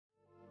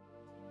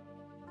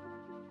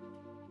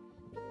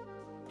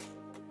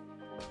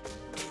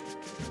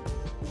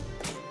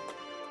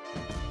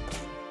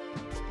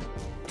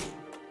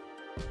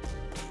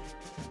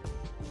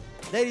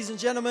Ladies and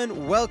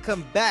gentlemen,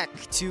 welcome back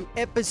to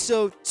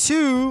episode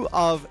 2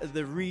 of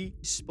the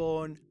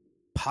Respawn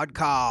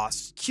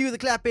podcast. Cue the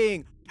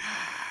clapping.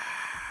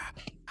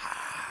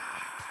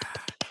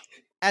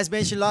 As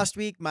mentioned last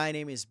week, my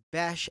name is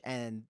Bash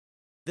and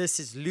this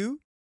is Lou.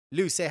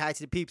 Lou, say hi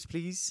to the peeps,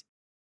 please.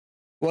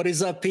 What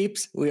is up,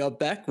 peeps? We are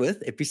back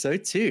with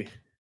episode 2.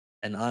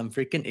 And I'm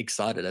freaking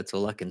excited. That's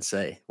all I can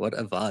say. What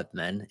a vibe,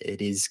 man.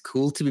 It is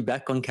cool to be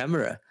back on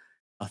camera.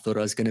 I thought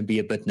I was going to be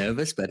a bit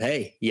nervous, but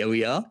hey, here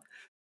we are.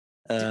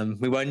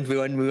 We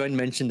won't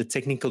mention the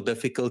technical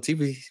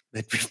difficulty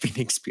that we've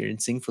been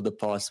experiencing for the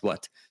past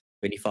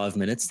 25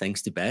 minutes,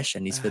 thanks to Bash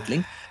and his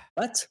fiddling.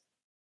 But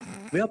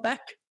we are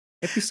back,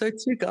 episode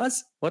 2,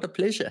 guys. What a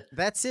pleasure.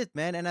 That's it,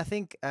 man. And I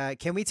think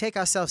can we take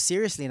ourselves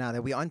seriously now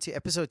that we're on to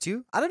episode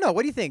 2? I don't know.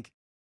 What do you think?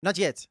 Not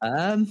yet.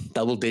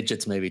 Double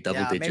digits, maybe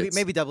double digits.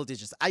 Maybe double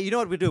digits. You know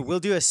what we'll do?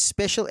 We'll do a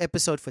special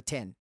episode for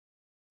 10.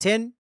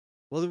 10.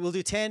 We'll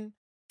do 10,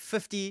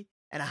 50,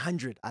 and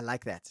 100. I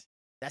like that.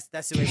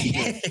 That's the way we do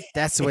it.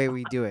 That's the way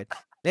we do it.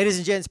 Ladies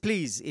and gents,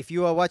 please, if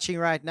you are watching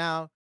right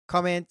now,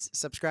 comment,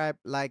 subscribe,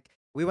 like.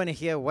 We want to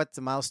hear what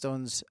the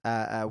milestones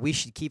we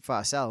should keep for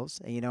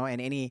ourselves,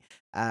 and any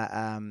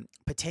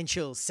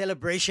potential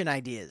celebration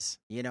ideas,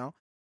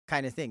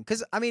 kind of thing.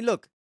 Because, I mean,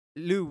 look,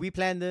 Lou, we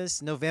planned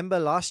this November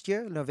last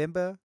year,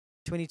 November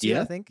 22,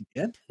 I think.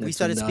 Yeah. We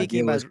started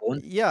speaking about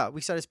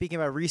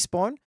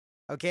Respawn.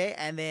 Okay.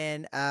 And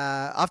then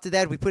after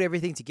that, we put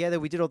everything together.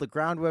 We did all the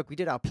groundwork. We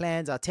did our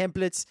plans, our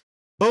templates.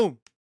 Boom.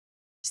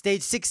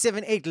 Stage 6,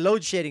 7, 8,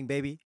 load shedding,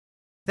 baby.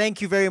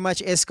 Thank you very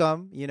much,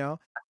 ESCOM,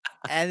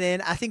 And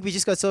then I think we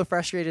just got so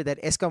frustrated that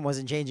ESCOM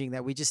wasn't changing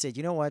that we just said,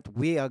 you know what?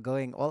 We are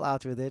going all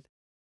out with it.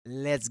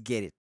 Let's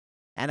get it.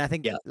 And I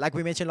think, like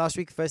we mentioned last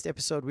week, first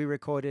episode we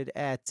recorded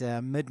at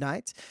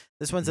midnight.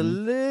 This one's a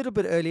little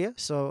bit earlier,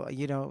 so,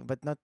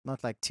 but not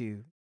like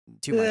too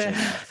much.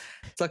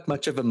 It's like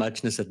much of a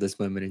muchness at this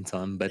moment in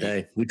time, but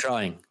hey, we're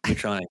trying.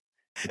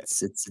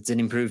 It's an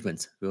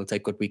improvement. We'll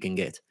take what we can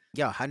get.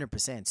 Yeah,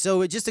 100%.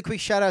 So just a quick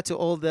shout out to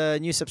all the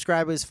new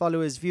subscribers,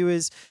 followers,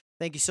 viewers.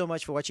 Thank you so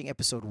much for watching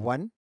episode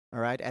 1. All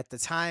right. At the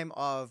time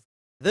of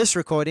this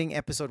recording,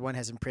 episode 1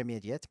 hasn't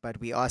premiered yet, but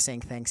we are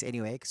saying thanks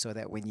anyway, so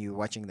that when you're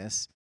watching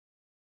this,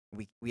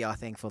 we are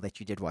thankful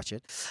that you did watch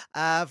it.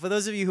 For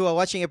those of you who are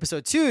watching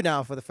episode 2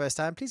 now for the first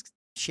time, please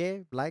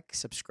share, like,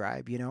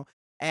 subscribe,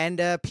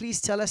 and please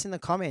tell us in the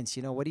comments,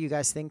 what do you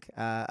guys think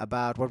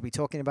about what we're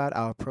talking about,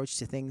 our approach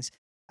to things.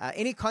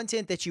 Any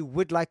content that you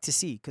would like to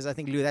see, because I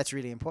think, Lou, that's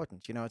really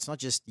important. It's not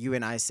just you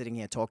and I sitting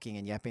here talking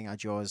and yapping our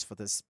jaws for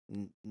this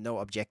no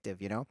objective,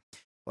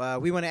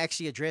 we want to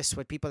actually address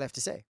what people have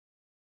to say.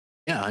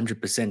 Yeah,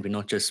 100%. We're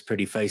not just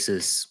pretty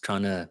faces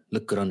trying to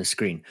look good on the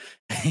screen.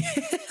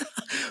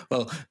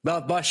 Well,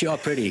 Bosh, you are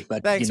pretty,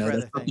 but thanks,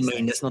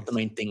 that's not the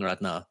main thing right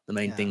now. The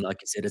main thing,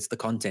 like you said, it's the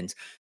content.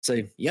 So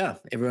yeah,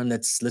 everyone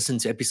that's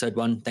listened to episode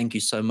 1, thank you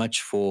so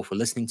much for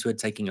listening to it,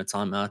 taking your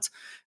time out.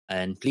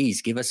 And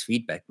please give us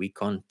feedback. We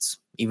can't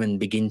even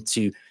begin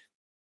to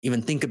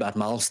think about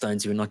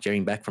milestones if we're not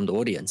hearing back from the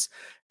audience.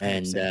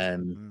 And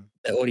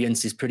the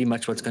audience is pretty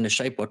much what's going to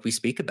shape what we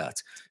speak about.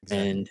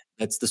 Exactly. And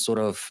that's the sort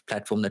of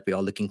platform that we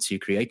are looking to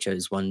create here,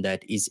 is one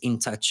that is in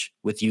touch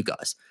with you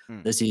guys.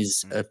 This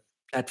is a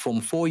platform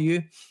for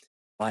you,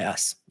 by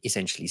us,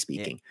 essentially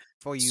speaking.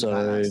 Yeah, for you,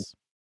 by us.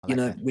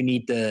 We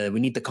need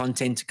the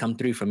content to come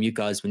through from you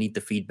guys. We need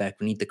the feedback.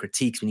 We need the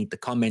critiques. We need the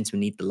comments. We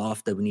need the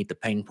laughter. We need the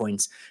pain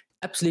points.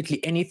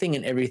 Absolutely anything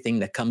and everything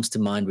that comes to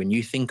mind when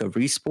you think of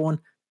Respawn,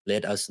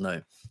 let us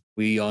know.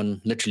 We're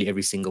on literally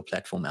every single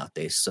platform out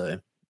there.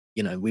 So,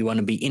 we want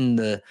to be in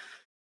the,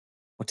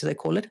 what do they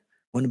call it?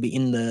 Want to be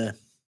in the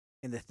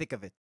thick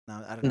of it.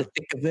 No, I don't know. In the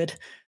thick of it.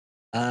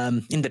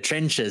 In the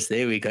trenches.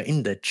 There we go.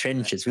 In the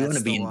trenches. We want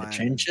to be in the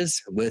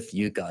trenches with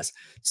you guys.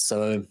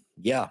 So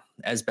yeah,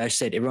 as Bash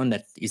said, everyone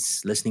that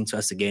is listening to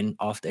us again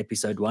after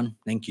episode 1,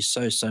 thank you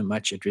so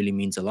much. It really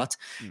means a lot.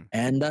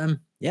 And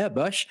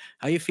Bash,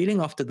 how are you feeling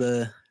after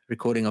the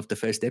recording of the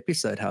first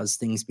episode? How's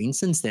things been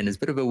since then? It's a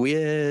bit of a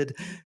weird.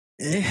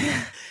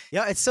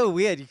 Yeah, it's so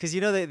weird because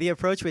the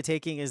approach we're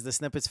taking is the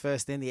snippets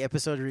first, then the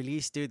episode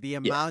release, dude. The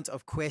amount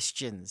of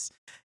questions,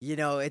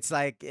 it's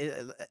like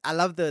I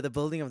love the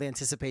building of the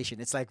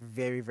anticipation. It's like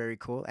very, very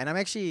cool, and I'm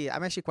actually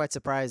quite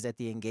surprised at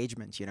the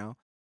engagement,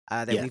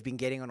 that we've been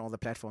getting on all the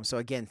platforms. So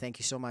again, thank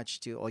you so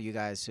much to all you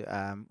guys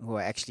who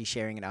are actually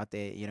sharing it out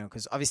there,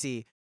 because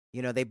obviously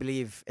they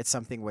believe it's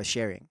something worth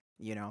sharing,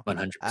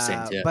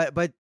 100%. Yeah.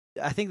 But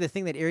I think the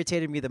thing that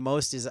irritated me the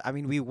most is,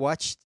 we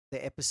watched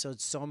the episode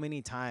so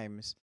many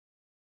times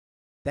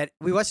that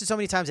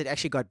it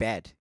actually got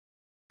bad.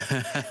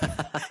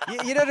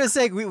 You know what I'm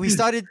saying? We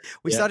started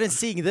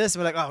seeing this.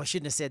 We're like, oh, we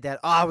shouldn't have said that.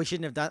 Oh, we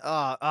shouldn't have done.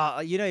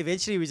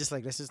 Eventually we just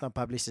like, let's just not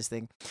publish this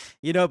thing.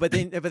 But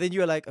then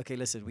you were like, okay,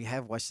 listen, we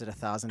have watched it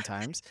 1,000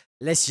 times.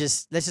 Let's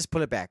just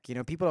pull it back.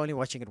 People are only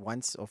watching it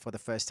once or for the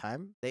first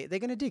time. They're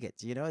gonna dig it.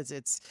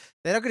 It's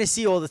they're not gonna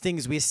see all the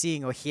things we're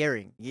seeing or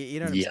hearing. You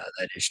know what I'm saying?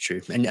 That is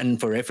true. And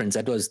for reference,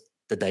 that was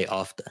the day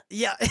after.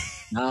 Yeah.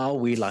 Now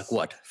we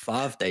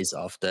 5 days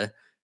after.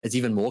 it's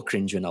even more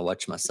cringe when I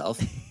watch myself.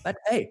 But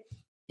hey,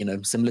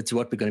 similar to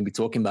what we're going to be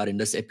talking about in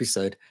this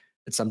episode,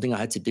 it's something I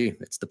had to do.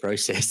 It's the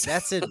process.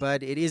 That's it,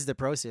 bud. It is the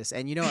process.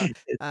 And It's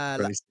the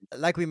process.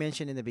 like we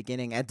mentioned in the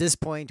beginning, at this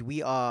point,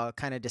 we are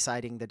kind of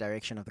deciding the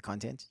direction of the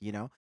content,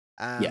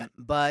 Yeah.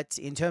 But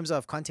in terms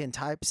of content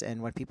types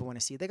and what people want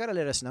to see, they got to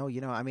let us know,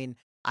 I mean,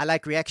 I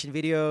like reaction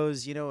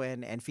videos,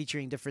 and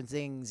featuring different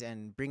things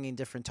and bringing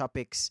different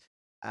topics,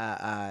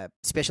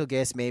 special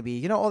guests,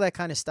 maybe, all that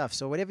kind of stuff.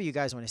 So whatever you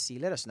guys want to see,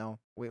 let us know.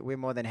 We're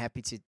more than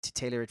happy to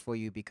tailor it for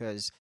you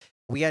because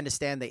we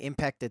understand the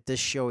impact that this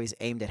show is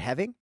aimed at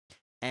having.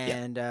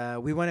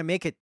 And we want to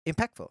make it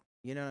impactful.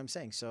 You know what I'm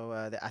saying? So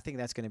I think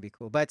that's going to be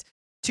cool. But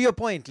to your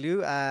point,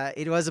 Lou,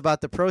 it was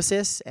about the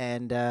process,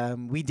 and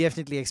we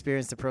definitely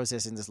experienced the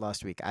process in this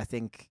last week. I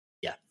think,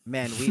 Yeah.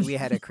 man, we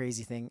had a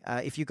crazy thing.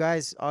 If you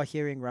guys are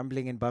hearing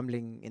rumbling and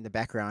bumbling in the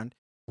background,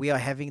 we are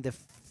having the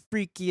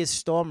freakiest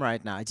storm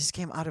right now. It just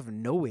came out of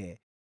nowhere.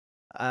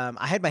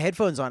 I had my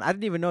headphones on. I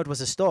didn't even know it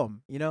was a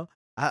storm.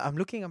 I'm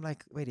looking. I'm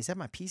like, wait, is that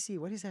my PC?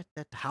 What is that?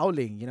 That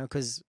howling?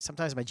 Because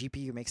sometimes my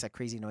GPU makes like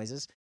crazy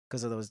noises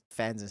because of those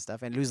fans and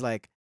stuff. And Lou's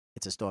like,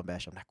 it's a storm,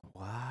 Bash. I'm like,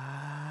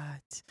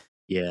 what?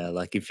 Yeah,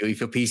 like if your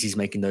PC's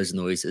making those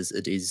noises,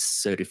 it is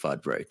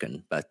certified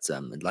broken. But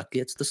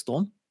luckily it's the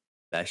storm.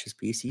 Bash's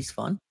PC's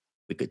fine.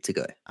 We're good to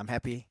go. I'm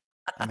happy.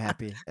 I'm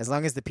happy. As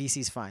long as the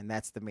PC's fine,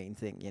 that's the main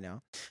thing,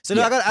 So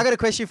Lou, Yeah. I got a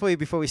question for you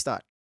before we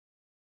start.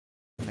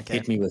 Okay.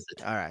 Hit me with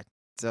it. All right.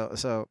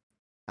 So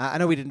I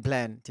know we didn't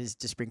plan to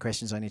just bring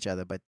questions on each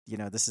other, but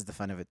this is the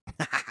fun of it.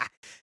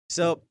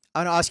 So I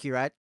want to ask you,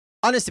 right?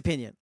 Honest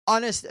opinion.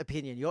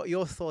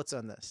 Your thoughts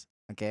on this.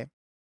 Okay.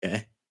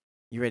 Okay.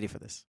 You ready for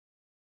this?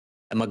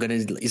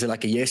 Is it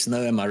like a yes,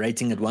 no? Am I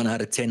rating it 1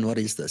 out of 10? What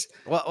is this?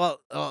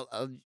 Well,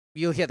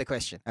 you'll hear the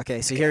question.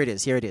 Okay. So here it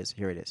is.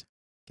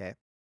 Okay.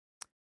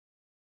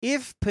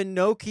 If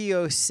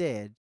Pinocchio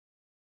said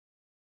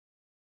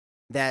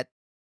that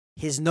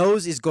his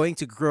nose is going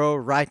to grow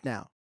right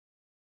now,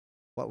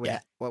 what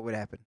would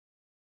happen?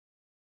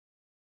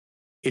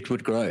 It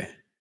would grow.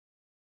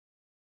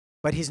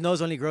 But his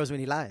nose only grows when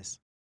he lies.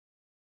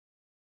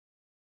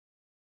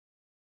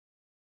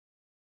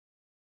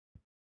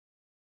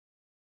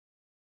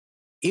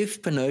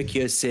 If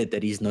Pinocchio said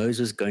that his nose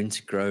was going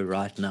to grow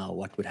right now,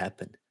 what would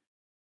happen?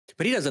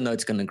 But he doesn't know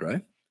it's going to grow.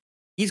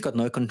 He's got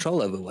no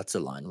control over what's a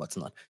lie and what's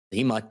not.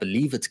 He might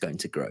believe it's going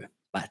to grow,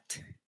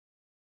 but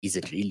is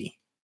it really?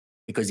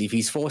 Because if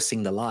he's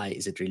forcing the lie,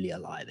 is it really a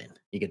lie then?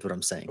 You get what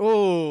I'm saying?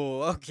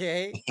 Oh,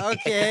 okay.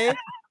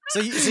 So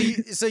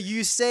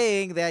you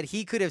saying that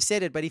he could have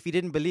said it, but if he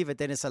didn't believe it,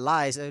 then it's a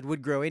lie, so it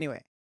would grow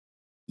anyway.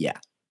 Yeah.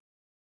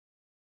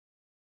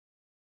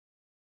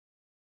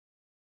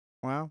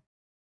 Wow.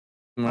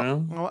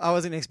 Well, I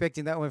wasn't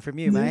expecting that one from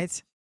you,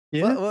 mate.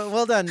 yeah.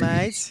 Well done,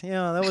 mate.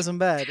 That wasn't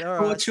bad. All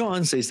right. What's your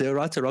answer? Is there a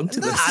right or wrong to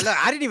No, this? look,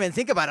 I didn't even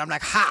think about it. I'm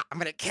like, I'm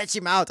going to catch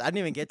him out. I didn't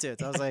even get to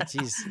it. I was like,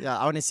 geez, yeah,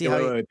 I want to see how.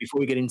 Wait, before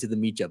we get into the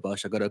meat,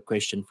 Bosh, I got a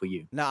question for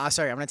you. No,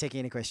 sorry, I'm not taking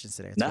any questions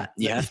today. It's Nah, fine.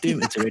 you have to.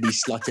 It's already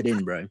slotted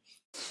in, bro.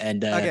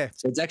 And Okay.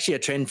 so it's actually a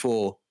trend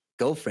for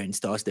girlfriends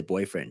to ask their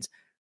boyfriends.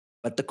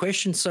 But the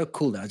question's so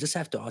cool that I just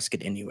have to ask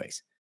it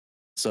anyways.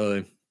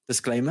 So,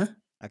 disclaimer,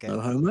 Okay. no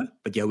homo,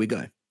 but here we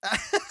go.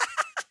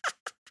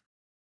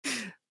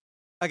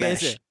 Okay.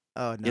 Bash,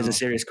 Oh no. here's a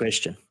serious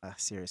question.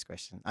 Serious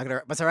question.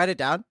 Must I write it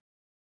down?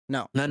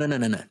 No. No. Okay,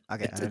 I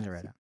It don't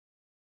write it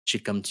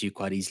should come to you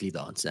quite easily,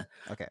 the answer.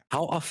 down. Okay.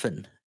 How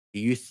often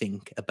do you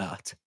think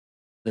about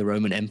the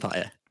Roman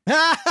Empire?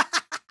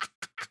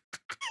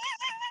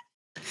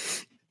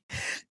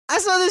 I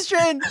saw this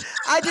trend.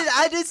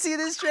 I did see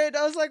this trend.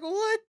 I was like,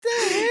 what the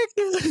heck?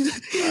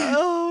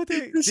 Oh,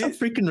 dude, It's so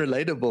freaking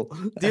relatable.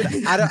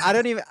 dude, I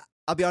don't even.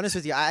 I'll be honest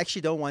with you. I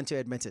actually don't want to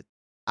admit it.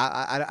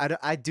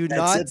 I do That's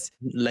not. it.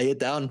 Lay it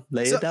down.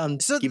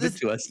 Give it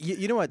to us.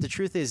 You know what? The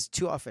truth is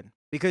too often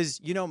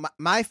because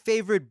my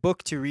favorite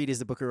book to read is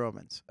the Book of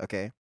Romans.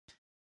 Okay.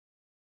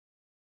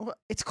 Well,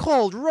 it's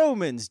called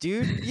Romans,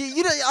 dude.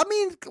 I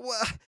mean,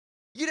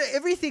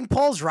 everything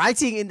Paul's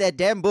writing in that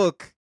damn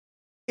book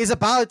is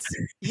about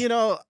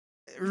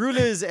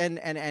rulers and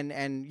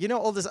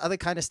all this other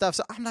kind of stuff.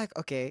 So I'm like,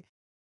 okay,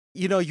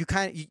 you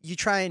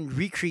try and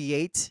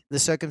recreate the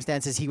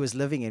circumstances he was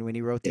living in when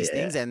he wrote these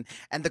things and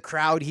the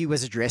crowd he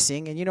was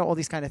addressing and all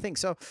these kind of things.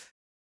 So,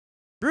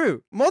 bro,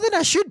 more than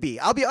I should be.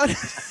 I'll be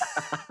honest.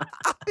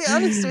 I'll be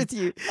honest with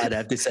you. I'd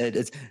have to say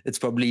it's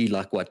probably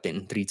like what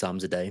then 3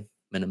 times a day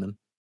minimum.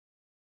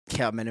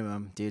 Yeah,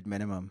 minimum, dude,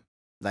 minimum.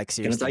 Like Can I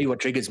seriously. tell you what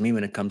triggers me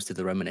when it comes to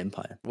the Roman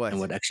Empire? What? And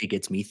what actually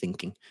gets me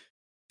thinking?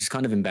 It's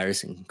kind of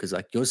embarrassing because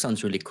like yours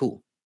sounds really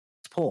cool.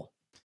 It's Paul,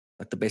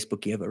 like the best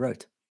book he ever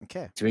wrote.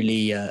 Okay. It's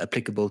really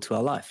applicable to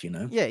our life,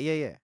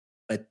 Yeah.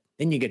 But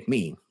then you get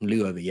me,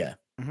 Lou over here.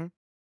 Mhm.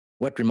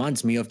 What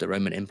reminds me of the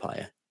Roman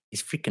Empire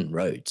is freaking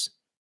roads.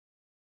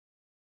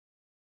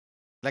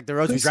 Like the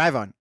roads we Yes. drive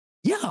on.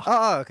 Yeah.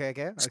 Oh, okay.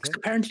 Because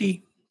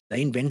apparently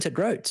they invented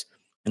roads.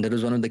 And that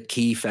was one of the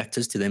key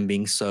factors to them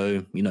being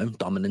so,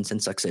 dominant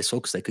and successful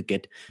because they could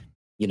get,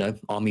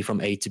 army from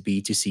A to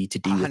B to C to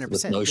D with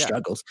 100%, no yeah.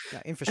 struggles. Yeah,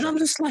 And I'm infrastructure.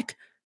 just like,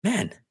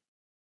 man,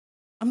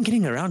 I'm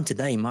getting around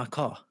today in my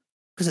car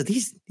because of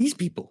these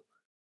people.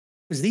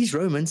 Because these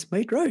Romans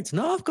made roads.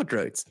 Now I've got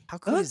roads. How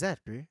cool Huh? is that,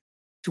 bro?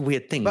 It's a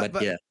weird thing, but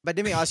yeah. But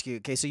let me ask you.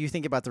 Okay, so you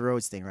think about the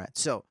roads thing, right?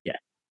 So Yeah.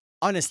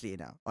 honestly,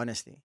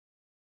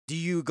 do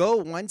you go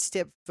one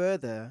step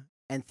further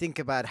and think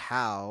about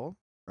how,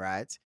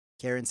 right,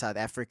 here in South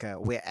Africa,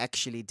 we're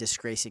actually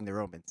disgracing the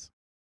Romans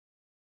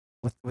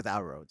with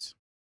our roads?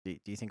 Do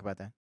you think about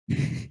that?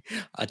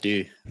 I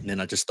do. And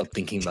then I just stopped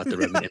thinking about the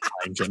Roman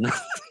Empire in general.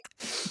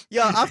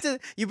 Yeah, after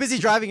you're busy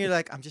driving, you're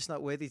like, I'm just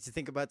not worthy to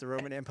think about the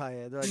Roman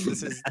Empire. They're like,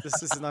 this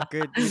is not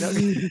good, you know?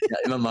 Yeah,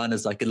 in my mind,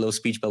 it's like a little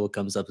speech bubble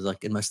comes up. It's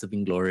like, it must have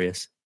been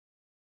glorious.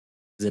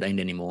 Because it ain't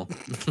anymore.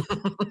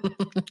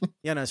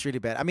 Yeah, no, it's really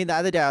bad. I mean, the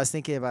other day I was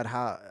thinking about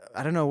how,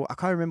 I don't know, I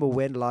can't remember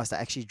when last I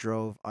actually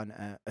drove on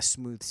a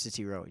smooth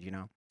city road, you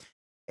know?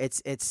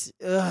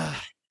 Ugh,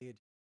 dude.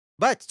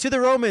 But to the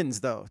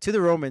Romans, though,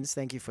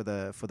 thank you for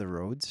the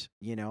roads,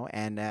 you know,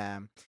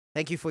 and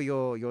thank you for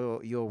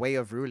your way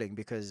of ruling,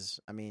 because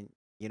I mean,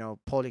 you know,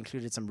 Paul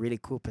included some really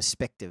cool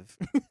perspective,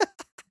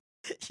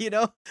 you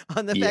know,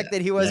 on the Yeah, fact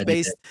that he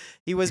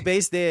was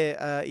based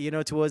there, you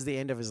know, towards the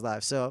end of his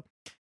life. So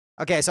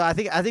okay, so I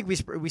think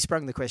we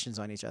sprung the questions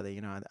on each other,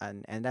 you know,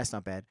 and that's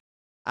not bad.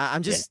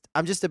 I'm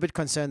just a bit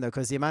concerned though,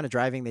 because the amount of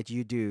driving that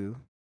you do,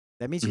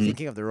 that means you're Mhm.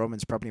 thinking of the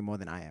Romans probably more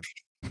than I am.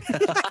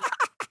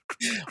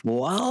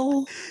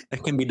 Well,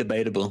 that can be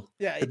debatable.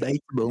 Yeah,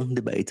 Debatable.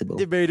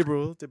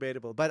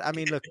 debatable. But I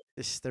mean, look,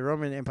 this the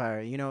Roman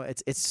Empire. You know,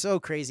 it's so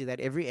crazy that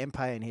every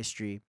empire in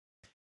history,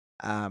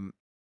 um,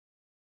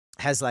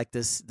 has like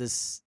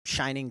this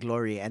shining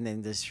glory and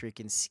then this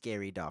freaking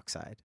scary dark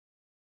side.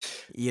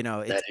 You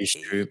know, That is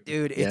true.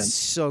 dude, Yeah. it's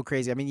so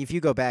crazy. I mean, if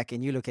you go back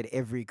and you look at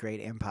every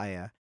great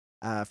empire,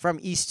 from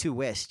east to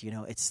west, you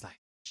know, it's like,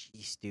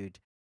 jeez, dude.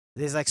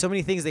 There's like so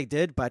many things they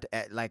did, but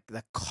at like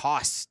the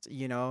cost,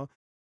 you know.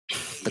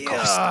 The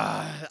cost.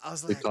 Yeah, I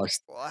was The like,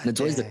 cost. what And it's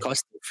always the the heck?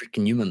 cost of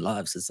freaking human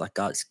lives. It's like,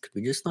 guys, could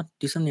we just not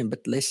do something a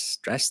bit less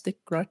drastic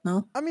right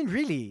now? I mean,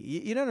 really,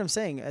 you know what I'm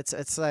saying?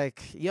 It's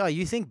like, yeah,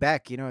 you think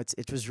back, you know,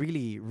 it was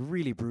really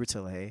really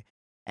brutal, hey.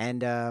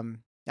 And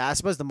I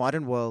suppose the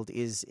modern world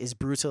is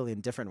brutal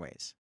in different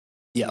ways.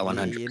 Yeah, You know what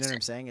 100%.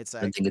 I'm saying? It's I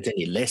don't like think it's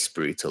any less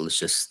brutal. It's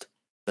just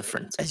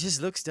different. it just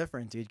looks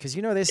different, dude. Because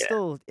you know, Yeah.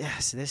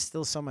 there's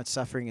still so much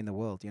suffering in the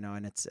world, you know,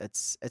 and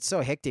it's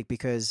so hectic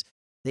because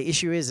the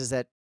issue is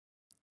that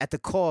at the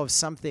core of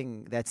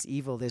something that's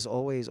evil, there's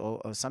always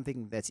or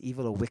something that's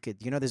evil or wicked.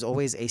 You know, there's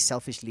always a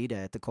selfish leader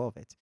at the core of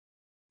it.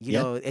 You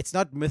Yeah. know, it's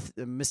not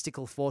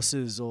mystical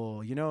forces,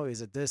 or you know,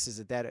 is it this, is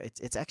it that?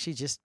 It's actually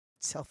just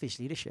selfish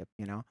leadership.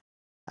 You know,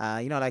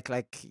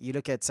 like you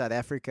look at South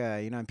Africa,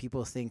 you know, and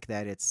people think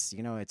that it's,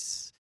 you know,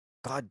 it's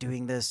God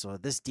doing this or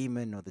this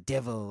demon or the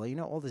devil, or, you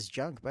know, all this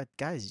junk. But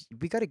guys,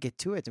 we got to get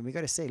to it, and we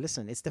got to say,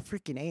 listen, it's the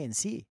freaking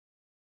ANC.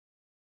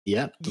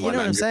 Yeah. You know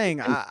what I'm saying?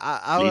 100%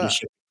 Our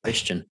leadership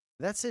question.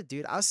 that's it,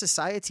 dude. Our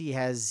society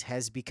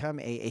has become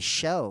a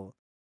shell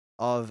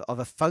of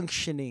a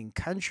functioning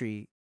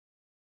country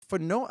for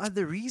no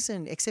other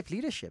reason except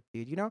leadership,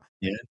 dude. You know,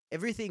 Yeah.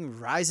 everything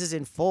rises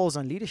and falls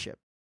on leadership.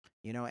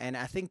 You know, and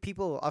I think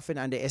people often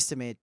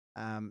underestimate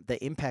the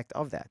impact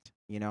of that.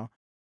 You know,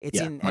 it's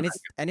Yeah. in 100.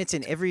 and it's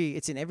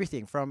in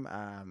everything from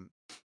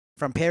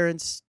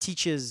parents,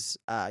 teachers,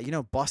 you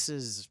know,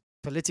 bosses,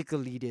 political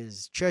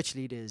leaders, church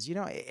leaders. You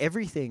know,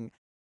 everything.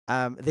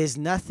 There's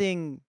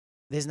nothing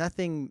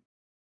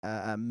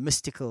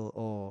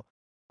mystical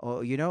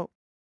or you know,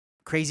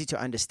 crazy to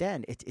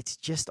understand. It's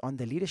just on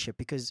the leadership,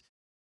 because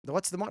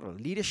what's the model?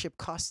 Leadership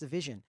casts the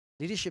vision.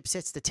 Leadership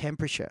sets the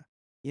temperature.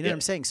 You know what Yeah.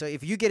 I'm saying? So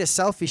if you get a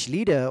selfish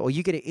leader or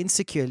you get an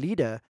insecure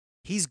leader,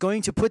 he's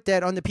going to put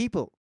that on the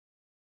people.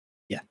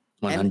 Yeah.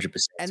 And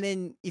 100%.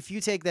 then if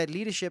you take that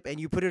leadership and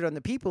you put it on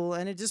the people,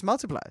 and it just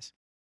multiplies.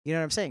 You know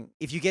what I'm saying?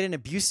 If you get an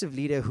abusive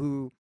leader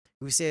who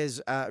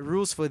says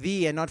rules for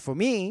thee and not for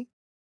me,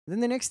 then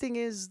the next thing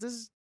is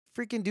this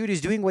freaking dude is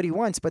doing what he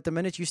wants, but the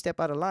minute you step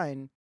out of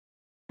line,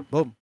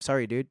 boom,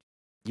 sorry, dude,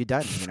 you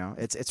done. You know,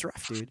 it's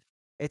rough, dude.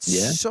 It's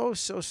Yeah.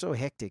 so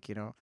hectic, you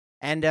know.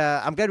 And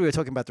I'm glad we were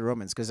talking about the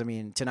Romans, because I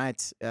mean,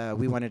 tonight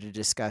we wanted to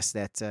discuss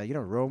that you know,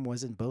 Rome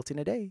wasn't built in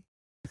a day.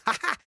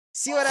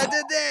 See what I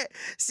did there?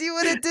 See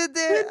what I did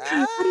there?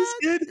 That is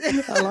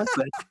good. Ah. I like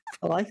that.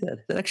 I like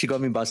that. That actually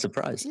got me by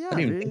surprise. I Yeah, didn't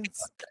even dude, think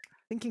it's about that.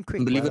 thinking And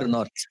quick, believe it or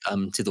brother.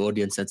 not, to the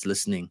audience that's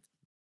listening,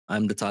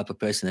 I'm the type of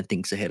person that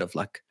thinks ahead of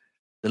like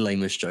the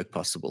lamest joke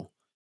possible.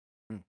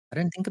 Mm, I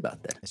didn't think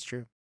about that. it's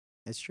true.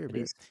 It's true, It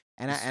bro. is.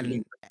 And It's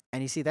really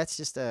and you see, that's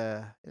just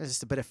a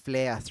bit of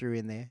flair I threw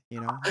in there, you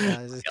know.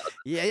 Yeah,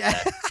 yeah.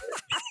 yeah.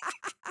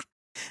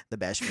 The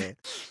bash flair.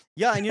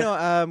 Yeah, and you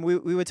know,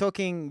 we were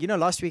talking, you know,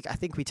 last week. I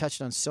think we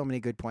touched on so many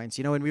good points.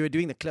 You know, when we were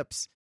doing the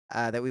clips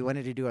that we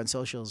wanted to do on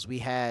socials, we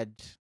had,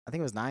 I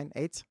think it was 9,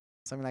 8,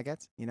 something like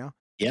that. You know,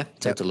 Yeah. that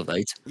Total of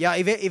 8. yeah.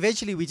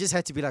 Eventually, we just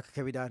had to be like,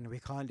 okay, we're done. We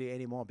can't do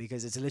any more,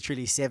 because it's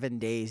literally 7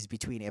 days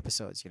between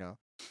episodes. You know,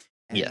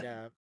 Yeah.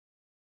 and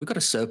We've got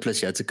a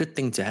surplus here. It's a good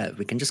thing to have.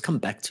 We can just come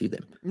back to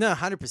them. no,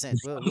 100%.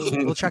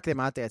 We'll chuck them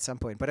out there at some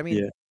point. But I mean,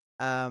 Yeah.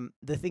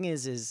 The thing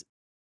is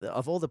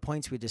of all the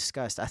points we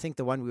discussed, I think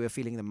the one we were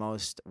feeling the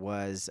most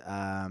was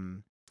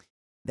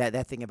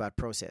that thing about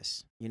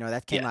process. You know,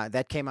 that came Yeah, out.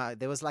 That came out.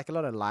 There was like a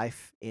lot of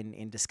life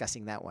in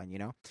discussing that one. You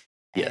know,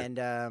 yeah,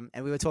 and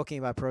we were talking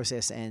about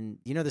process and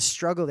you know the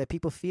struggle that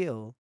people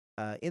feel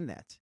in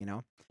that. You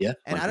know, yeah,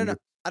 and I don't know. 100.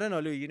 I don't know,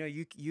 Lou. You know,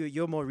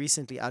 you're more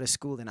recently out of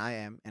school than I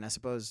am, and I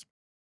suppose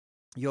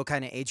your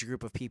kind of age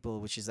group of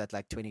people, which is at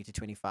like 20 to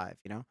 25.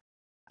 You know,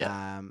 Yeah,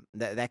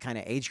 that kind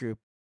of age group.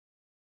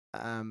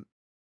 Um,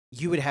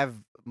 you would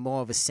have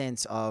more of a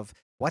sense of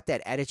what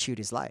that attitude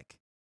is like.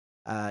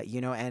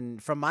 You know,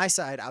 and from my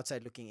side,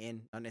 outside looking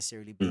in, not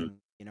necessarily mm,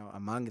 being, you know,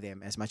 among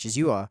them as much as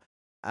you are.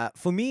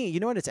 For me, you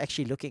know what it's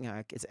actually looking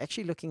like? It's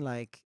actually looking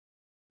like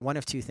one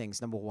of two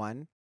things. Number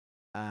one,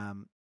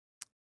 um,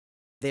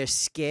 they're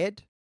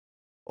scared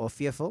or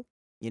fearful,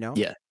 you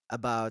know, yeah,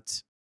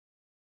 about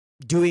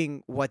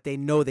doing what they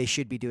know they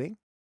should be doing,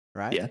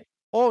 right? yeah,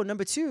 Or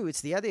number two,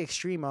 it's the other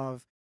extreme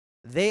of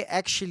they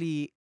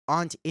actually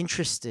aren't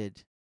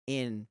interested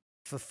in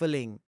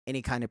fulfilling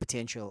any kind of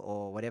potential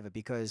or whatever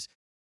because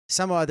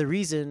some other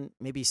reason,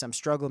 maybe some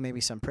struggle, maybe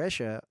some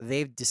pressure,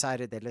 they've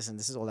decided that listen,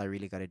 this is all I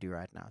really got to do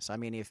right now. So I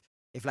mean, if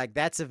like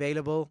that's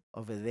available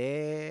over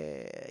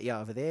there, yeah,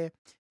 over there,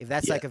 if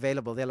that's yeah, like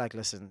available, they're like,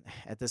 listen,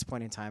 at this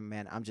point in time,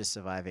 man, I'm just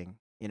surviving.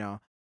 You know,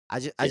 I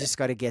yeah. just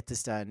got to get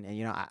this done, and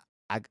you know,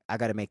 I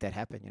got to make that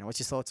happen. You know, what's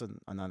your thoughts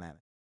on that?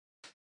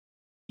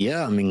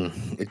 Yeah, I mean,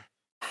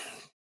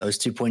 those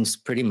 2 points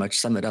pretty much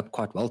sum it up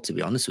quite well, to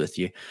be honest with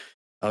you.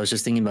 I was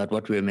just thinking about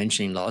what we were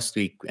mentioning last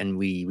week, and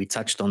we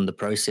touched on the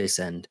process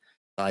and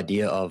the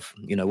idea of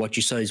what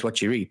you sow is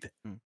what you reap.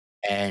 Mm,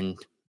 And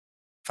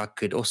if I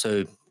could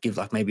also give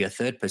like maybe a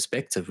third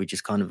perspective, which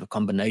is kind of a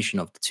combination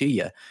of the two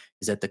here,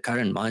 is that the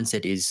current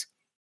mindset is,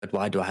 but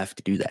why do I have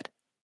to do that?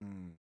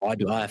 mm, Why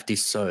do I have to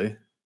sow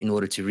in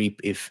order to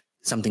reap if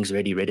something's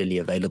already readily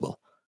available?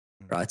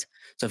 mm. Right.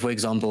 So for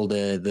example,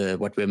 the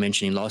what we were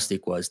mentioning last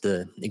week was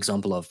the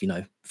example of,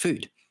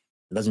 food.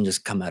 It doesn't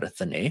just come out of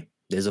thin air.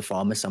 There's a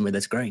farmer somewhere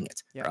that's growing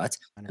it, Yeah, right?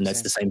 And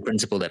that's 100%. the same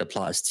principle that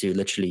applies to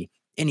literally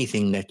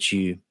anything that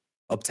you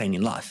obtain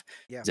in life.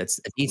 Yeah.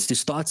 It needs to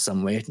start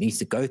somewhere, it needs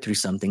to go through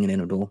something, and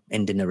then it'll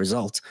end in a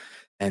result.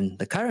 And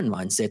the current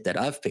mindset that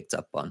I've picked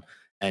up on,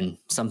 and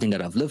something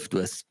that I've lived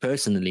with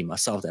personally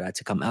myself that I had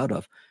to come out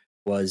of,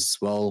 was,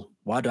 well,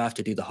 why do I have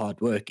to do the hard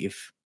work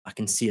if I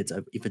can see it?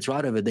 If it's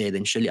right over there,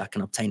 then surely I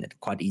can obtain it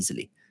quite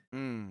easily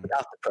Mm,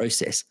 without the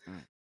process,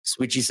 mm,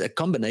 which is a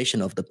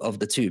combination of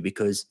the two,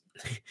 because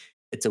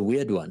it's a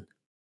weird one.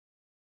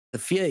 The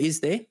fear is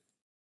there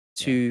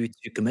yeah. to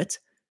commit.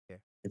 Yeah.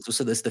 It's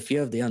also there's the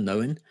fear of the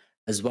unknown,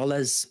 as well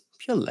as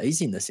pure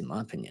laziness, in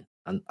my opinion.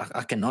 And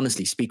I can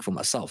honestly speak for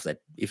myself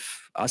that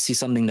if I see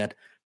something that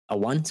I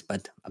want,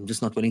 but I'm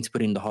just not willing to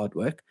put in the hard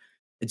work,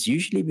 it's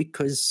usually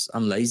because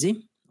I'm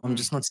lazy. I'm Mm,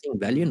 just not seeing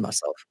value in mm.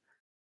 myself,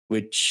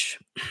 which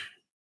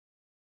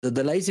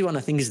the lazy one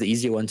I think is the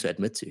easier one to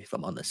admit to, if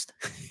I'm honest.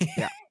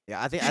 Yeah.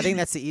 Yeah. I think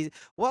that's the easy.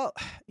 Well,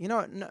 you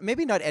know,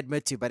 maybe not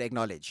admit to, but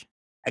acknowledge.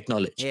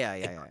 Acknowledge. Yeah,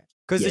 yeah, yeah. Acknowledge.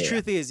 Because the Yeah, yeah,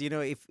 truth is, you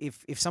know,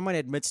 if someone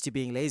admits to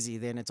being lazy,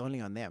 then it's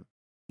only on them.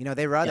 You know,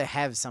 they yeah, rather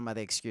have some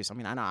other excuse. I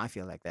mean, I know I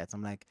feel like that.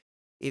 I'm like,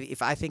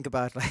 if I think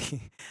about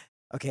like,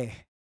 okay,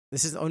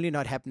 this is only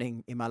not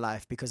happening in my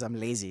life because I'm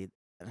lazy,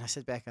 and I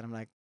sit back and I'm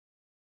like,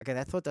 okay,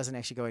 that thought doesn't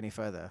actually go any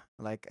further.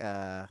 Like,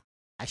 I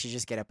should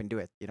just get up and do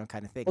it, you know,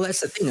 kind of thing. Well,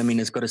 that's the thing. I mean,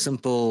 it's got a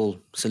simple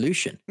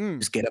solution. Mm.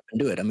 Just get up and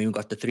do it. I mean, we've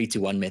got the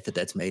 3-2-1 method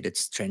that's made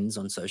its trends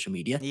on social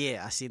media.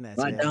 Yeah, I seen that.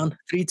 Write Yeah. down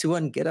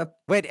 3-2-1, get up.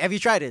 Wait, have you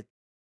tried it?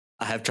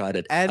 I have tried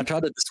it. I And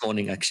tried it this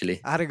morning,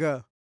 actually. how'd it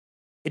go?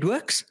 It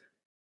works.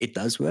 It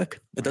does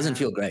work. It doesn't Wow.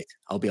 feel great.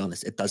 I'll be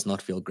honest. It does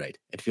not feel great.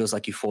 It feels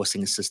like you're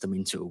forcing a system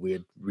into a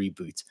weird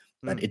reboot,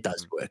 but Mm, it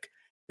does mm, work.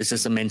 It's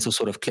just mm. a mental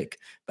sort of click,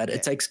 but it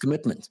Yeah, takes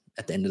commitment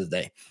at the end of the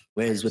day.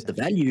 Whereas with the 100%.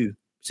 value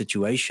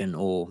situation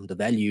or the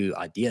value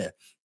idea,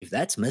 if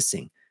that's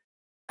missing,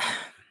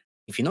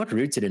 if you're not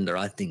rooted in the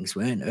right things,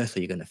 where on earth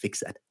are you going to fix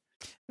that?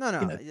 No,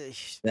 You no. know,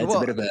 that's a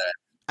bit Well, of a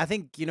I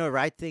think, you know,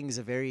 right thing is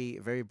a very,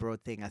 very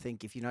broad thing. I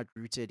think if you're not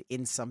rooted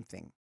in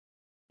something,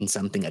 in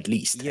something at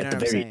least, you know at what the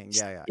I'm very saying?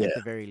 least. Yeah, yeah, Yeah, at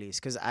the very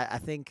least. Because I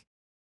think,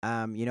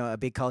 you know, a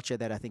big culture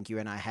that I think you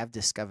and I have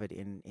discovered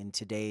in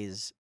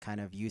today's kind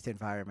of youth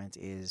environment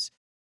is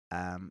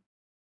um,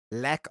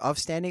 lack of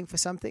standing for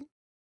something.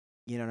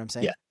 You know what I'm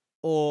yeah, saying?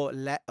 Or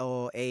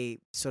a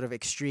sort of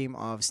extreme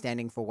of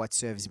standing for what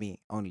serves me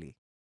only.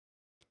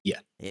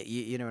 yeah.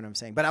 You know what I'm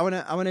saying? But I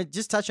wanna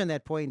just touch on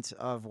that point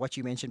of what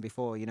you mentioned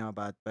before, you know,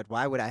 about but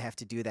why would I have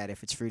to do that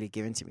if it's freely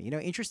given to me? You know,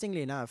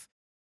 interestingly enough,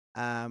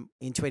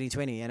 in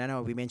 2020, and I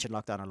know we mentioned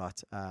lockdown a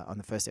lot on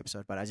the first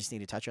episode, but I just need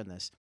to touch on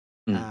this.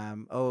 Mm,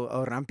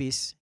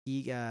 Rampis,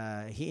 he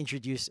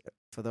introduced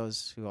for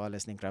those who are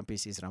listening,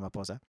 Rampis is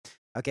Ramaphosa.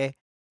 Okay.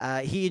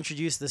 He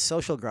introduced the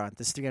social grant,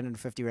 this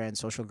 350 rand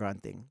social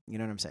grant thing. You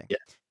know what I'm saying? yeah.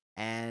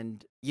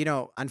 And you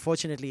know,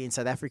 unfortunately, in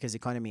South Africa's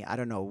economy, I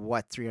don't know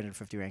what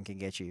 350 rand can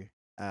get you.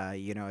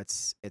 You know,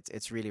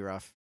 it's really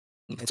rough.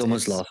 It's It's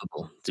almost it's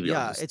laughable, to be yeah,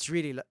 honest. it's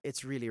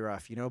really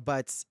rough. You know,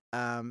 but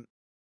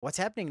what's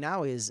happening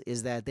now is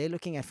that they're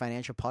looking at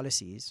financial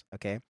policies,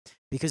 okay?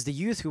 Because the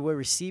youth who were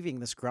receiving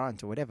this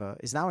grant or whatever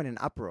is now in an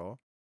uproar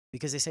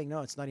because they're saying,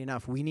 no, it's not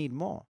enough. We need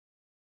more.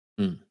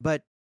 Mm.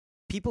 But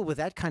people with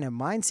that kind of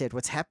mindset,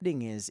 what's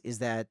happening is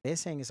that they're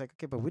saying it's like,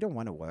 okay, but we don't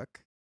want to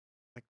work.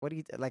 Like, what do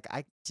you like?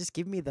 I just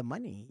give me the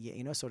money,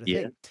 sort of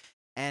Yeah. thing.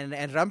 And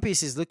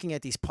Rumpis is looking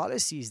at these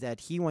policies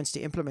that he wants to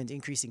implement,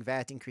 increasing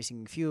VAT,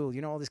 increasing fuel,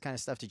 all this kind of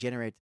stuff to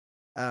generate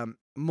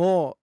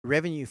more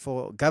revenue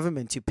for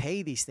government to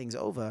pay these things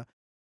over.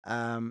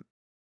 As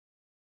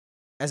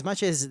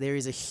much as there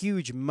is a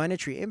huge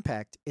monetary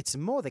impact, it's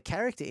more the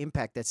character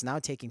impact that's now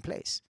taking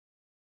place.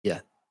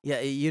 Yeah. Yeah,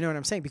 you know what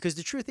I'm saying? Because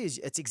the truth is,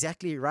 it's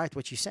exactly right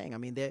what you're saying. I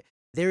mean,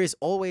 there is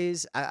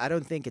always, I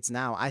don't think it's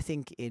now. I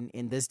think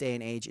in this day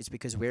and age, it's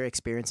because we're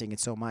experiencing it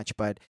so much.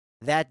 But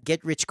that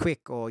get rich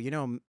quick or,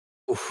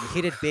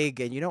 hit it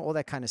big and, all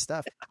that kind of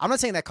stuff. I'm not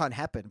saying that can't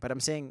happen, but I'm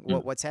saying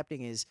what's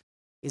happening is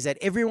that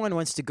everyone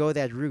wants to go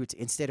that route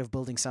instead of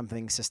building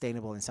something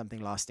sustainable and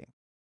something lasting.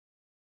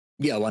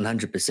 Yeah,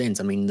 100%.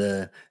 I mean,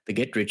 the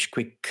get rich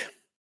quick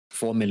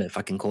formula, if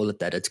I can call it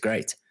that, it's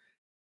great.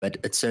 But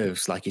it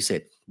serves, like you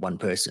said, one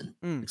person.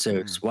 It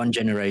serves one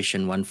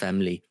generation, one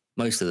family,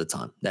 most of the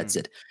time. That's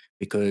it.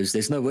 Because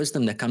there's no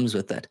wisdom that comes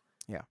with that.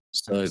 Yeah.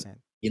 So, 100%.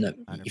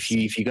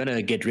 if you're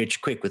gonna get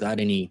rich quick without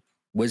any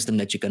wisdom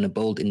that you're gonna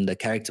build in the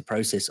character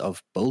process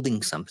of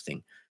building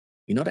something,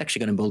 you're not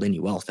actually gonna build any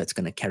wealth that's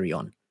gonna carry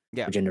on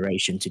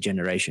generation to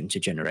generation to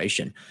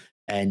generation.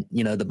 And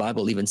the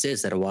Bible even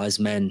says that a wise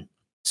man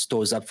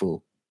stores up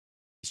for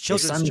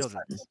Children's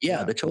children.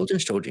 Yeah, the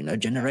children's children,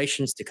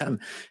 generations to come.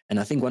 And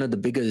I think one of the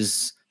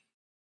biggest,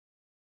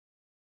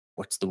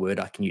 what's the word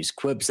I can use,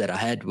 quibs that I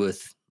had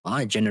with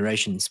my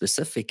generation in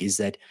specific is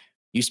that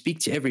you speak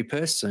to every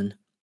person,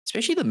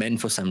 especially the men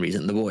for some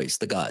reason, the boys,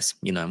 the guys,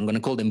 I'm going to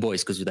call them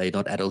boys because they're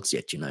not adults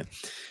yet,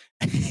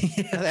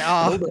 They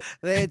are.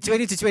 They're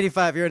 20 to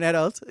 25. You're an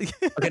adult.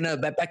 Okay, no,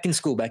 back in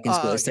school.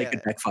 Let's take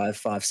it back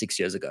 5-6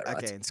 years ago, right?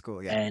 Okay, in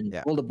school, yeah.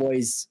 And all the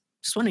boys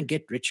just want to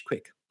get rich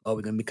quick. Oh,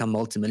 we're going to become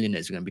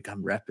multimillionaires. We're going to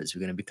become rappers.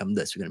 We're going to become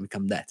this. We're going to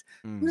become that.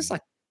 I'm just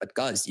like, but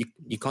guys,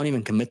 you can't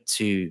even commit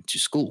to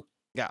school.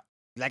 Yeah.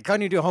 Like,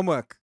 can't you do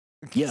homework?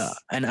 Yeah.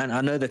 And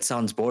I know that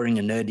sounds boring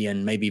and nerdy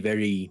and maybe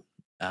very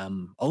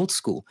old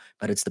school,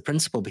 but it's the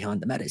principle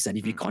behind the matter is that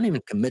if you can't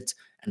even commit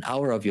an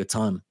hour of your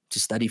time to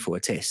study for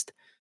a test,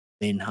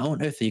 then how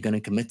on earth are you going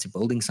to commit to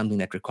building something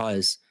that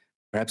requires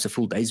perhaps a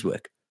full day's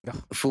work,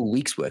 a full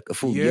week's work, a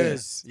full year,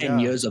 10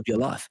 years of your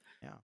life?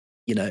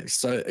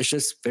 So it's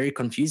just very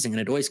confusing.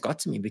 And it always got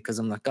to me because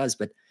I'm like, guys,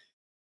 but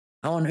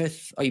how on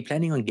earth are you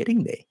planning on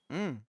getting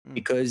there?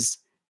 Because,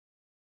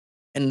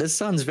 and this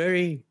sounds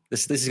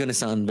this is going to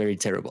sound very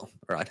terrible,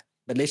 right?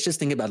 But let's just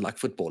think about like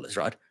footballers,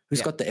 right?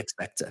 Who's got the X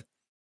factor?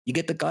 You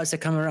get the guys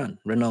that come around,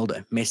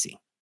 Ronaldo, Messi,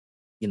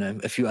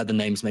 a few other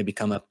names maybe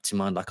come up to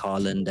mind like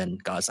Haaland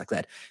and guys like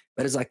that.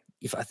 But it's like,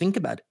 if I think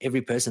about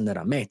every person that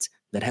I met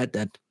that had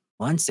that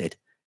mindset,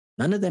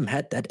 none of them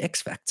had that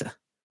X factor.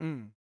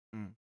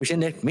 Which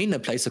in me in a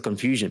place of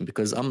confusion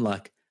because I'm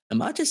like,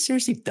 am I just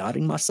seriously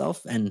doubting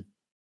myself and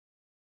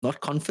not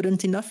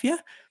confident enough here?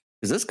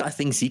 Because this guy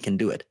thinks he can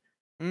do it.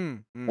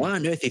 Why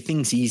on earth he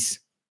thinks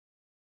he's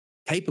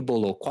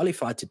capable or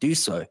qualified to do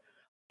so?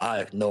 I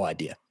have no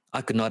idea.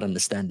 I could not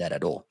understand that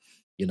at all.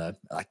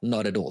 Like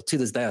not at all. To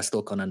this day, I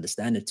still can't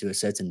understand it to a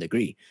certain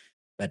degree.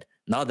 But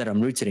now that I'm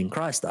rooted in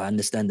Christ, I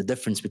understand the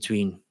difference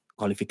between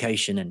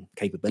qualification and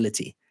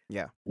capability.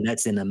 Yeah. And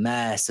that's in a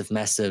massive,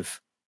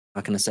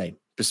 how can I say,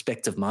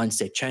 perspective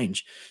mindset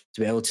change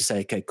to be able to say,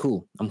 okay,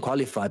 cool, I'm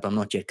qualified, but I'm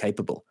not yet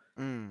capable,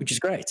 which is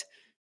great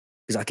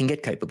because I can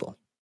get capable.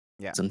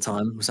 Some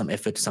time, some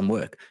effort, some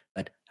work.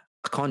 But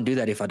I can't do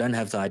that if I don't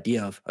have the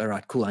idea of, all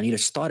right, cool, I need to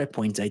start at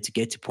point A to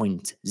get to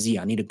point Z.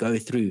 I need to go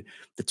through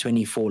the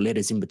 24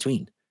 letters in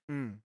between,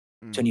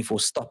 24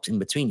 stops in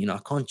between. I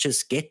can't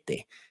just get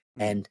there.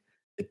 And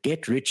the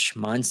get rich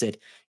mindset,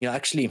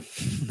 actually,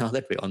 now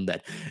that we're on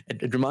that,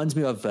 it reminds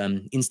me of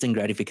instant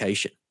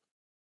gratification.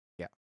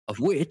 Of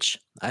which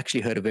I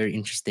actually heard a very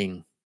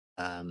interesting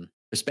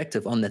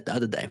perspective on that the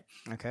other day.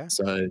 Okay.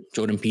 So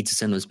Jordan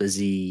Peterson was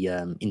busy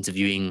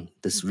interviewing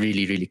this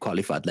really, really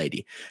qualified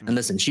lady. And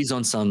listen, she's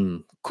on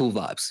some cool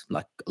vibes.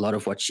 Like a lot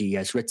of what she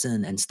has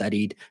written and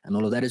studied and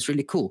all of that is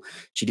really cool.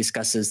 She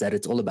discusses that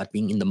it's all about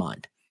being in the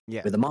mind.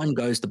 Yeah. Where the mind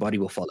goes, the body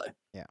will follow.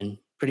 Yeah. And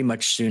pretty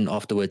much soon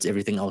afterwards,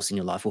 everything else in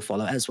your life will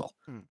follow as well.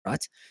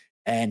 Right?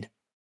 And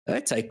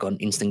her take on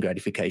instant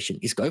gratification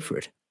is go for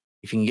it.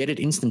 If you can get it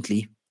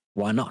instantly,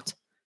 why not?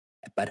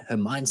 But her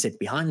mindset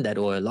behind that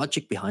or her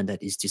logic behind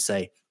that is to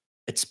say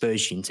it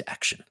spurs you into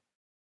action.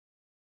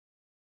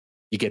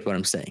 You get what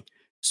I'm saying?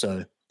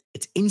 So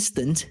it's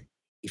instant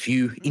if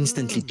you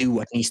instantly do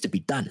what needs to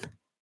be done.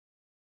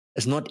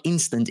 It's not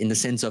instant in the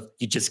sense of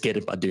you just get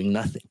it by doing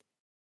nothing.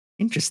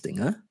 Interesting,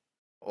 huh?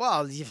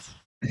 Well,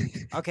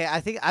 okay.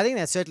 I think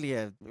that's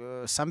certainly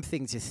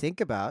something to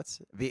think about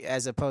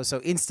as opposed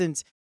so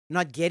instant,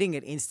 not getting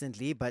it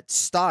instantly, but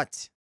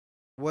start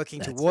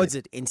working towards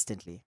it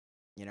instantly.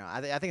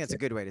 I think that's a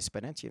good way to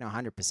spin it.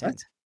 100%.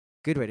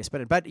 Good way to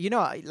spend it. But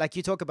like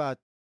you talk about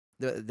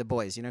the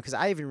boys, because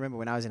I even remember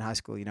when I was in high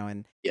school,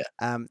 and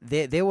Yeah.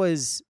 there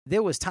was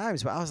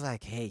times where I was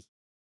like, hey,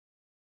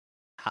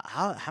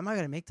 how am I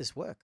gonna make this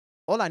work?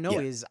 All I know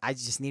Yeah. is I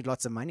just need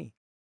lots of money.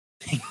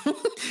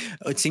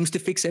 It seems to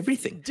fix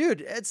everything.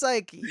 Dude, it's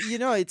like,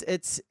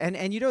 it's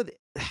and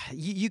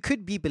you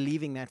could be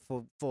believing that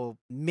for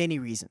many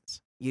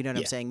reasons. You know what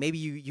I'm Yeah. saying? Maybe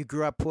you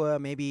grew up poor,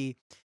 maybe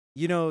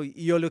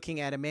you're looking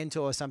at a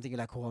mentor or something, you're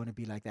like, oh, I want to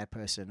be like that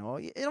person, or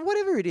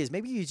whatever it is.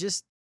 Maybe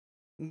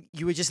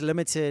you were just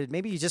limited,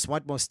 maybe you just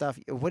want more stuff.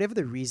 Whatever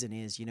the reason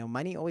is,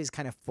 money always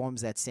kind of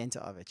forms that center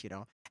of it.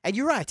 And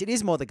you're right, it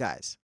is more the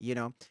guys,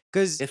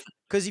 because If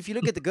if you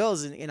look at the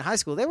girls in high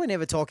school, they were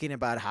never talking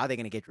about how they're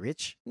going to get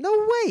rich.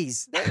 No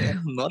ways.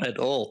 not at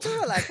all. They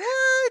were like,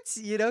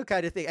 what?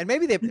 Kind of thing. And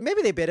maybe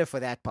they're better for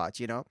that part.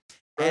 Bro,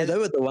 And they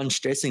were the ones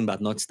stressing about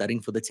not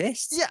studying for the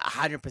tests. yeah,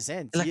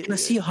 100%. They're like, can I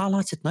see your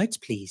highlighted notes,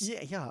 please?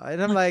 Yeah, yeah.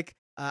 And I'm like,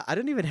 I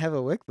don't even have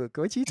a workbook.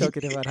 What are you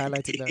talking about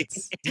highlighted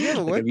notes? Do you have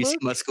a Like, have you seen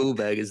workbook? my school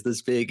bag? Is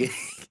this big?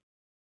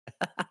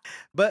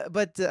 But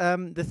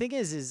the thing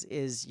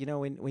is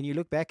when you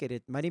look back at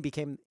it, money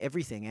became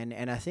everything.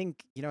 And I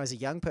think, as a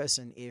young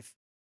person, if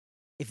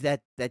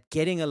that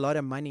getting a lot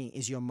of money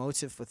is your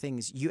motive for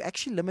things, you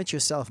actually limit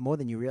yourself more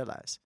than you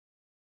realize.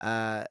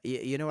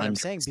 You know what I'm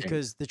saying? 100%.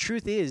 Because the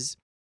truth is,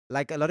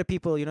 like a lot of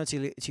people,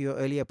 to your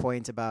earlier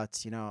point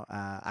about,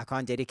 I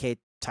can't dedicate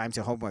time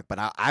to homework, but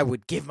I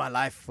would give my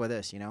life for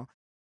this,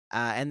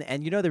 and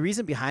the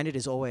reason behind it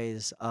is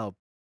always, oh,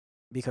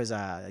 because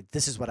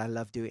this is what I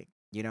love doing.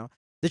 Yeah.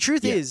 The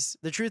truth is,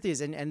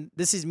 and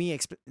this is me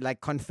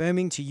like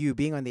confirming to you,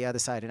 being on the other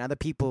side, and other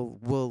people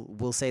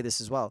will say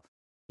this as well.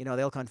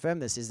 They'll confirm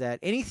this, is that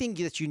anything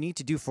that you need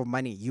to do for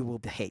money, you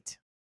will hate.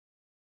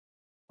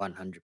 100%. I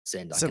can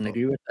Simple.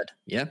 agree with that.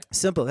 Yeah.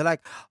 Simple. They're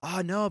like,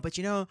 oh no, but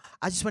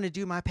I just want to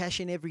do my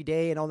passion every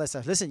day and all that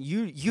stuff. Listen,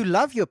 you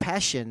love your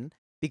passion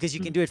because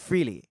you can Mm. do it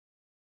freely.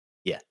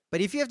 Yeah.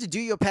 But if you have to do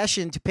your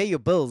passion to pay your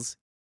bills,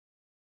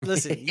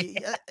 listen,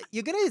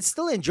 you're gonna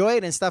still enjoy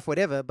it and stuff,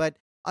 whatever. But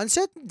on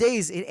certain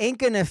days, it ain't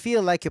gonna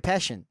feel like your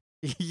passion.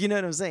 You know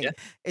what I'm saying? Yeah.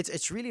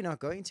 It's really not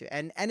going to,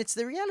 and it's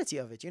the reality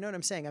of it. You know what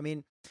I'm saying? I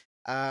mean,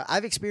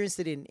 I've experienced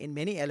it in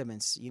many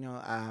elements.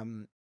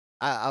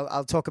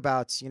 I'll talk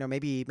about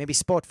maybe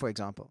sport, for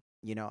example.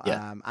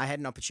 Yeah. I had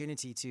an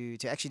opportunity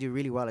to actually do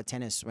really well at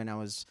tennis when I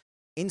was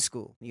in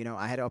school.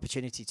 I had an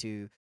opportunity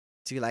to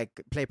like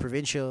play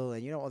provincial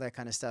and all that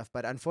kind of stuff.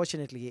 But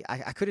unfortunately,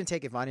 I couldn't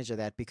take advantage of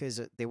that because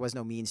there was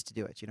no means to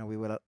do it.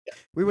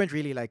 We weren't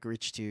really like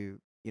rich to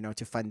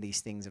fund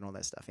these things and all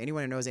that stuff.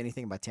 Anyone who knows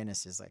anything about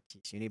tennis is like,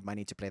 geez, you need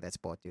money to play that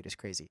sport, dude. It's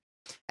crazy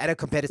at a The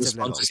competitive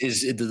level.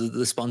 sponsors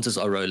the sponsors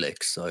are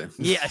Rolex, so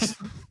Yes.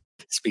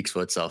 speaks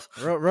for itself.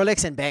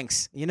 Rolex and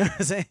banks, you know what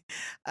I'm saying?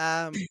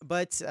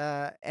 But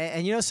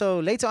so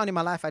later on in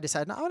my life, I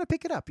decided, no, I want to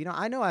pick it up.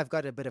 I know I've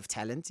got a bit of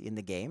talent in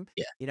the game.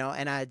 Yeah.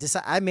 And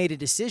I made a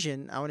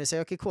decision. I want to say,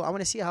 okay, cool. I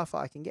want to see how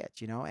far I can get.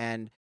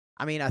 And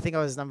I mean, I think I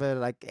was number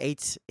like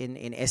 8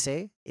 in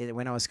SA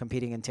when I was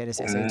competing in tennis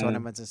SA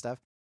tournaments and stuff.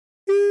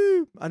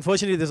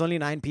 Unfortunately, there's only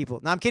 9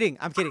 people. No, I'm kidding.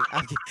 I'm kidding.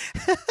 I'm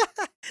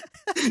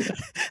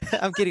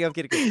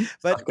kidding.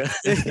 But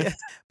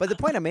but the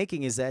point I'm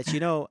making is that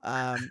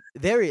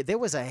there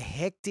was a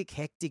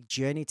hectic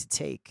journey to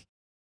take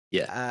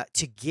Yeah.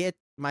 to get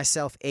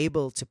myself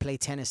able to play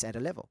tennis at a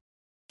level.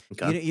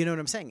 Okay. You know what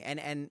I'm saying?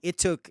 And it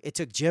took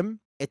gym,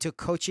 it took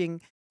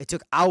coaching, it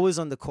took hours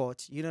on the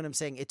court. You know what I'm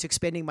saying? It took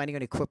spending money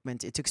on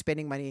equipment, it took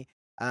spending money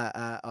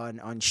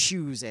on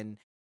shoes and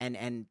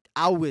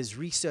hours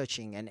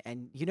researching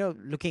and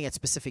looking at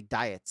specific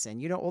diets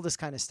and all this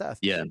kind of stuff.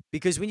 Yeah.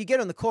 Because when you get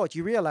on the court,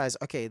 you realize,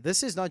 okay,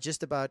 this is not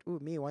just about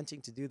me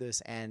wanting to do this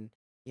and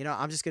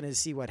I'm just going to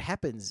see what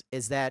happens.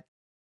 Is that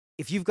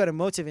if you've got a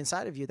motive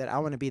inside of you that I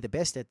want to be the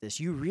best at this,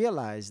 you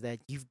realize that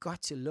you've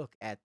got to look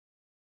at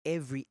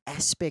every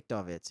aspect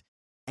of it,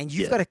 and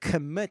you've Yeah. got to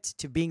commit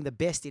to being the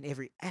best in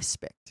every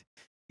aspect.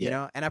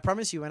 Yeah. And I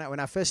promise you, when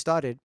I first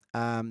started,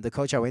 the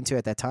coach I went to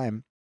at that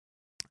time,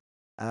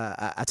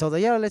 I told her,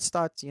 yeah, let's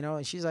start,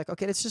 and she's like,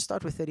 okay, let's just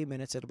start with 30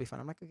 minutes. It'll be fun.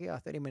 I'm like, okay, yeah,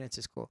 30 minutes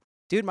is cool.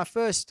 Dude, my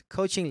first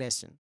coaching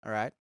lesson, all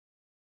right,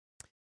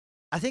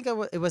 I think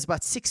it was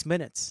about 6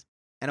 minutes,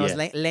 and I was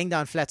Yeah. laying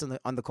down flat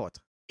on the court.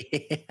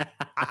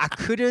 I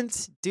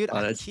couldn't, dude. Oh,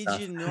 I that's kid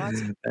tough. you not.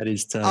 That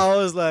is tough. I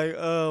was like,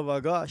 oh my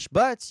gosh.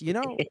 But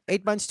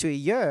 8 months to a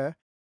year,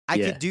 I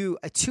Yeah. could do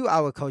a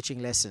 2-hour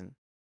coaching lesson.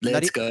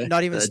 Let's go.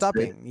 Not even That's it.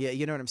 stopping. Yeah,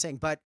 you know what I'm saying.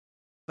 But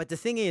the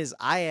thing is,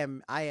 I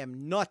am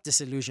not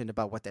disillusioned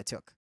about what that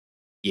took.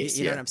 Yes.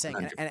 You know Yeah. what I'm saying?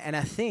 100%. And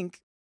I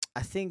think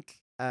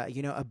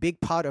a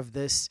big part of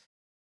this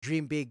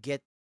dream big,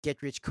 get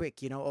rich quick.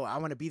 Oh, I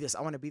want to be this.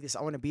 I want to be this.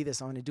 I want to be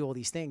this. I want to do all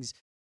these things.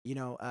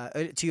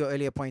 To your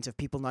earlier point of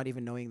people not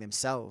even knowing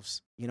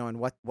themselves, and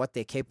what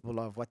they're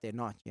capable of, what they're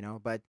not.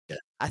 But Yeah.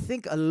 I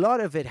think a lot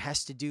of it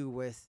has to do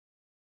with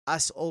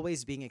us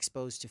always being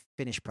exposed to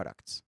finished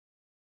products.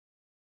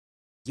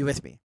 You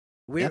with me?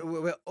 Yeah.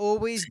 We're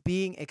always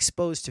being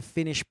exposed to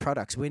finished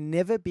products. We're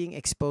never being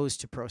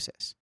exposed to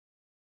process.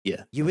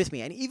 Yeah. You with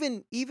me? And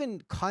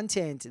even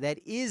content that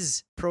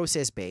is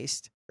process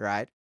based,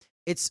 right?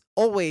 It's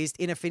always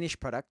in a finished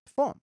product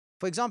form.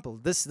 For example,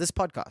 this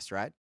podcast,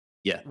 right?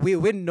 Yeah.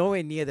 We're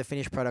nowhere near the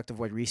finished product of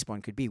what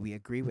Respawn could be. We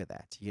agree with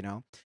that,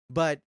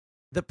 But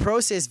the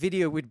process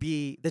video would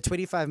be the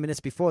 25 minutes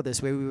before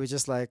this, where we were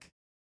just like,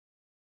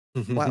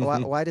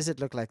 why does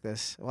it look like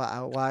this?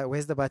 Why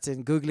where's the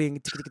button?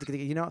 Googling,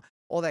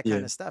 all that kind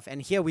Yeah. of stuff.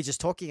 And here we're just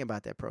talking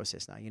about that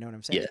process now. You know what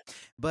I'm saying? Yeah.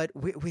 But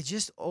we're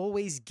just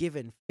always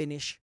given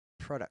finished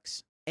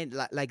products, and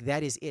like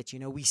that is it.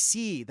 We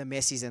see the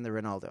Messis and the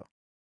Ronaldo.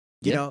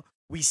 You Yeah. know,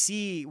 we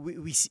see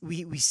we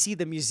see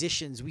the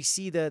musicians, we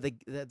see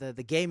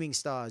the gaming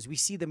stars, we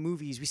see the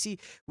movies,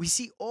 we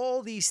see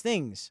all these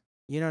things.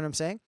 You know what I'm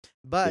saying?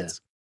 But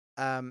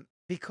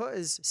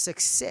because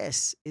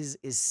success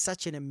is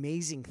such an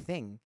amazing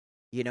thing,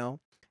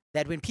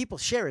 that when people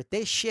share it,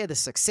 they share the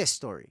success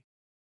story.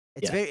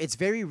 Yeah. It's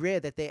very rare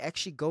that they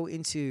actually go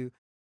into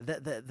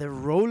the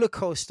roller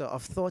coaster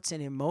of thoughts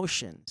and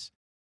emotions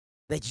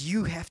that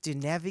you have to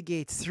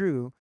navigate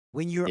through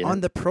when you're Yeah.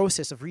 on the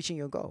process of reaching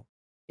your goal.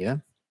 Yeah.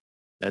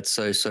 That's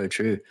so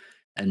true.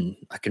 And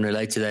I can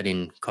relate to that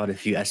in quite a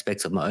few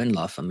aspects of my own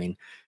life. I mean,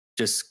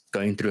 just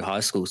going through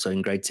high school. So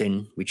in grade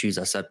 10, we choose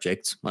our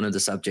subjects. One of the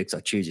subjects I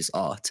choose is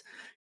art.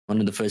 One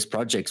of the first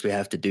projects we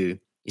have to do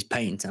is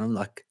paint. And I'm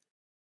like,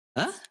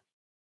 huh?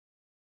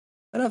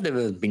 But I've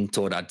never been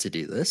taught how to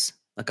do this.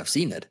 Like, I've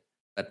seen it,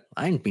 but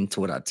I ain't been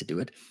taught how to do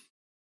it.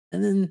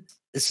 And then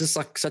it's just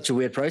like such a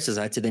weird process.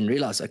 I had to then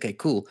realize, okay,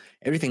 cool.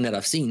 Everything that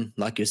I've seen,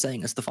 like you're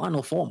saying, is the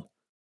final form.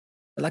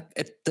 But like,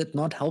 it did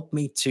not help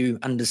me to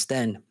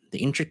understand the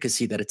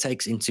intricacy that it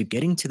takes into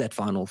getting to that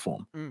final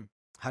form.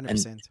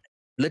 100%.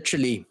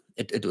 Literally,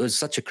 it was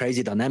such a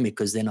crazy dynamic,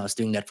 because then I was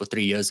doing that for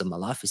 3 years of my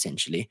life,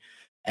 essentially.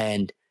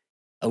 And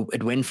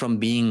it went from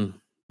being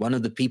one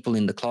of the people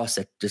in the class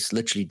that just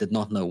literally did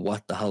not know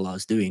what the hell I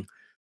was doing,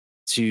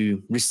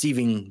 to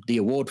receiving the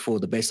award for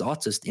the best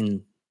artist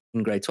in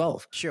grade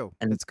 12. Sure.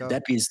 And Let's go.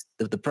 that is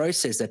the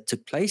process that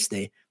took place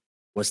there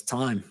was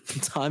time,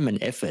 time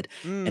and effort.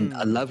 And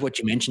I love what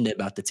you mentioned there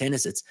about the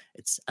tennis.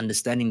 It's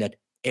understanding that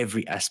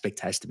every aspect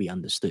has to be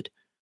understood.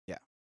 Yeah.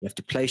 You have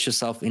to place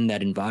yourself in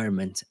that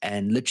environment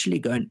and literally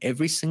go in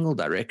every single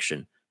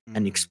direction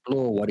and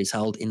explore what is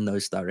held in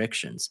those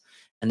directions.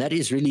 And that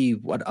is really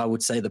what I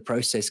would say the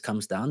process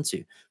comes down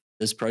to.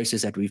 This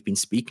process that we've been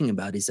speaking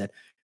about is that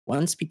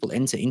once people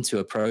enter into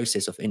a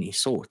process of any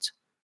sort,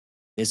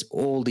 there's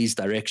all these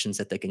directions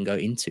that they can go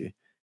into.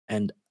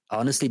 And I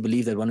honestly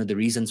believe that one of the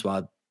reasons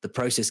why the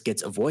process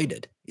gets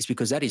avoided is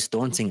because that is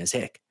daunting as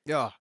heck.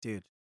 Yeah,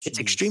 dude. It's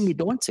Jeez. extremely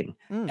daunting.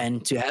 Mm.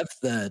 And to have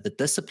the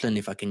discipline,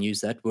 if I can use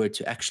that word,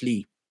 to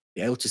actually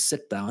be able to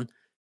sit down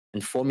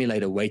and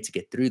formulate a way to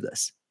get through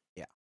this.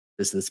 Yeah.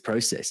 This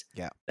process.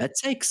 Yeah. It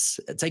takes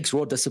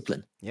raw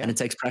discipline. Yeah. And it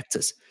takes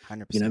practice.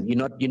 100%.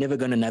 You're never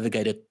going to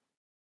navigate it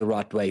the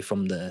right way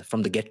from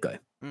the get-go.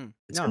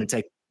 It's going to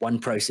take one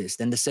process,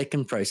 then the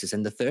second process,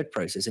 and the third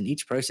process. And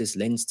each process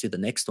lends to the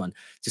next one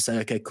to say,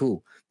 okay,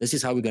 cool, this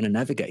is how we're going to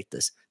navigate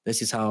this.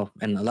 This is how,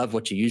 and I love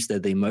what you used there,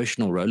 the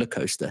emotional roller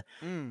coaster.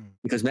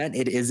 Because, man,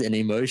 it is an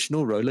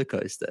emotional roller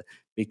coaster,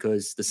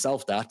 because the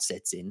self-doubt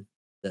sets in,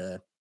 the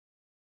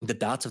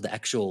doubt of the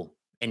actual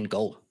end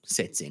goal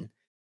sets in,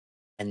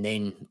 and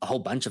then a whole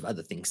bunch of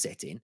other things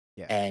set in.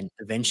 Yeah. And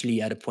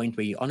eventually at a point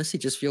where you honestly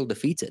just feel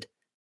defeated.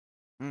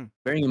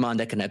 Bearing in mind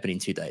that can happen in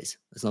 2 days.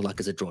 It's not like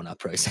it's a drawn out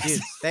process.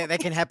 Dude, that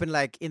can happen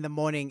like in the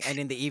morning and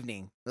in the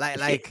evening.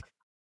 Like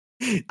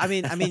I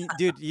mean,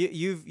 dude,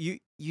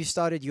 you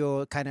started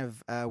your kind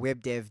of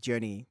web dev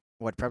journey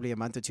probably a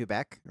month or two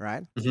back,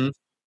 right?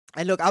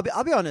 And look,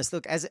 I'll be honest.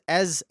 Look,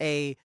 as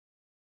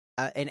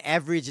an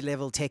average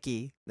level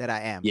techie that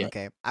I am,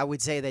 okay, I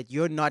would say that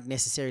you're not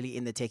necessarily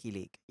in the techie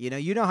league.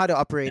 You know how to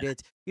operate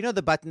it. You know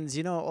the buttons.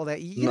 You know all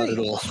that. Not at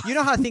all. You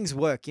know how things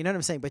work. You know what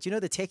I'm saying? But the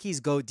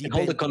techies go deep.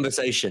 Hold the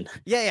conversation.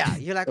 Yeah.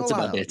 You're like, That's oh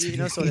wow, about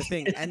it. sort of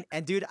thing.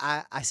 And dude,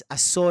 I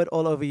saw it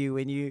all over you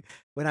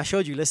when I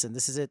showed you. Listen,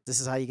 this is it.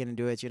 This is how you're gonna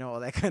do it. All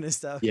that kind of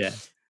stuff. Yeah,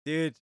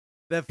 dude.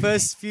 The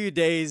first few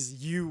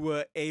days, you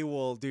were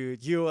AWOL,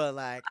 dude. You were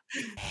like,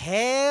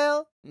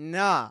 hell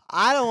nah.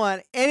 I don't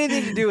want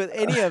anything to do with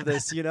any of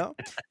this,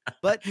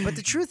 But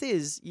the truth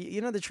is,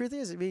 the truth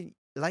is, I mean,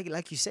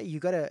 like you say, you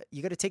gotta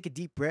take a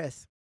deep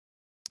breath.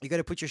 You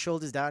gotta put your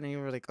shoulders down, and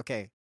you're like,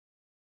 okay,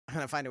 I'm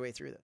gonna find a way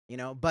through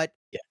that,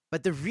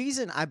 But the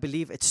reason I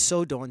believe it's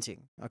so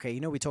daunting, okay,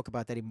 we talk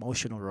about that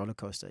emotional roller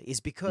coaster,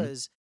 is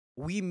because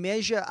we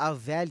measure our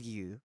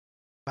value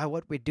by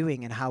what we're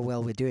doing and how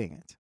well we're doing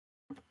it.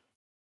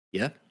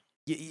 Yeah.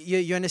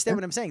 You understand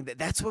what I'm saying?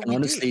 That's what we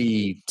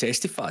honestly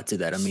testify to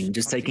that. I mean,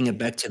 just taking it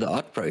back to the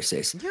art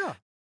process. Yeah.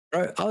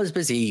 Bro, I was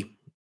busy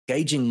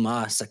gauging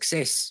my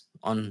success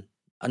on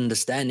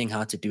understanding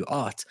how to do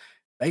art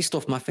based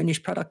off my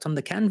finished product on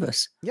the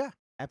canvas. Yeah,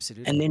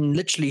 absolutely. And then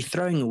literally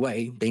throwing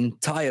away the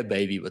entire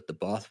baby with the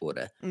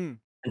bathwater and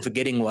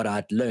forgetting what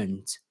I'd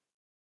learned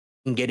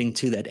and getting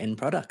to that end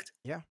product.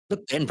 Yeah.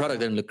 Look, the end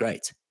product didn't look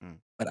great,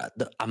 but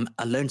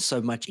I learned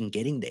so much in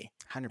getting there.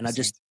 100%. And I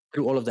just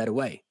threw all of that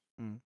away.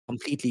 Mm.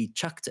 completely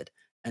chucked it.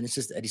 And it's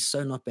just, it is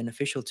so not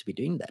beneficial to be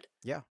doing that.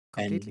 Yeah,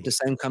 And completely. the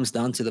same comes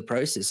down to the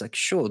process. Like,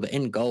 sure, the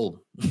end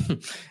goal,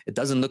 it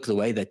doesn't look the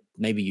way that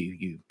maybe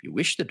you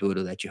wished it would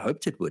or that you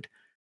hoped it would.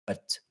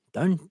 But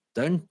don't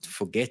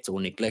forget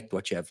or neglect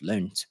what you have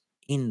learned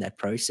in that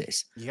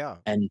process. Yeah.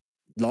 And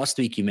last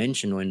week you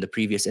mentioned, or in the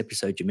previous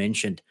episode you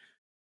mentioned,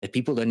 that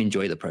people don't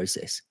enjoy the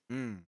process.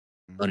 Mm.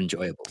 Not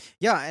enjoyable.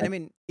 Yeah, and I But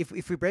mean,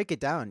 if we break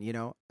it down,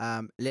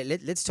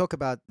 let's talk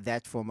about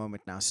that for a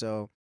moment now.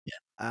 So, yeah,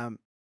 um,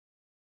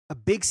 a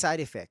big side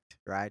effect,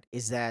 right,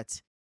 is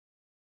that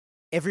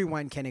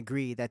everyone can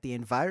agree that the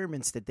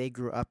environments that they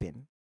grew up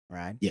in,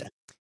 right, yeah,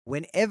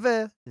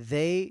 whenever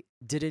they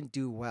didn't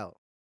do well,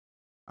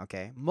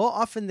 okay, more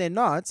often than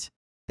not,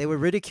 they were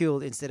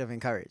ridiculed instead of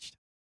encouraged.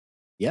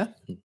 yeah. I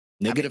mean,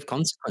 Negative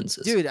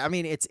consequences. dude, I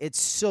mean,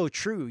 it's so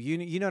true.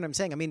 You know what I'm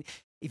saying? I mean,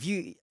 if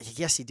you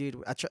yes, you dude.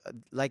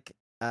 Like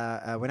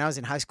when I was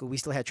in high school, we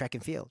still had track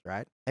and field,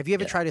 right? Have you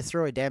ever Yeah. tried to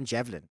throw a damn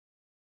javelin?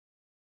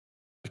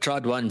 I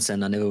tried once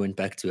and I never went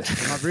back to it.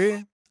 My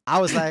bro, I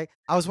was like,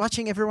 I was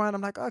watching everyone.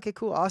 I'm like, okay,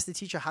 cool. I asked the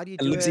teacher, how do you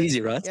It do looks it? easy,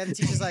 right? Yeah, the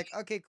teacher's like,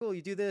 okay, cool,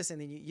 you do this, and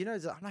then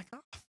I'm like, oh,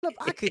 flip,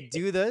 I could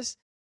do this.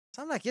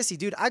 So I'm like, yes,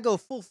 dude. I go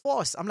full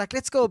force. I'm like,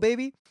 let's go,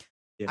 baby.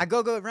 Yeah. I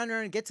go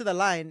run, get to the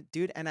line,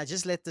 dude, and I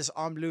just let this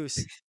arm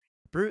loose.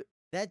 Bro,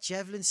 that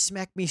javelin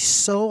smacked me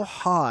so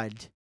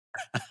hard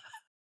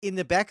in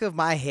the back of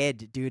my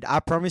head, dude. I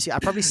promise you, I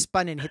probably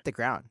spun and hit the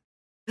ground.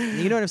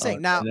 You know what I'm saying?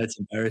 Oh, Now, man, that's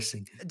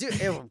embarrassing. dude,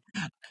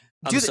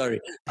 I'm sorry.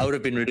 I would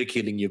have been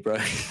ridiculing you, bro.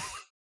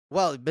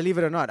 well, believe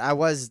it or not, I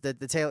was the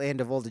tail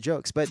end of all the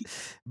jokes. But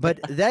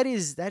that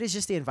is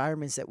just the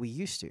environments that we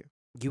used to.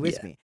 You with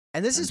Yeah, me?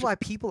 And this is 100%. why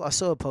people are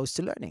so opposed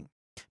to learning.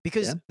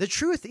 Because Yeah. the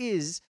truth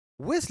is,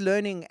 with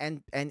learning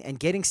and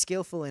getting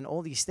skillful in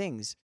all these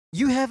things,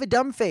 you have a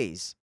dumb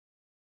phase.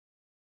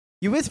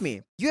 You with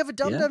me? You have a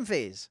Yeah. dumb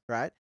phase,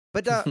 right?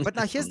 But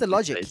now here's the Dumb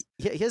logic. phase.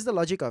 Here's the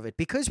logic of it.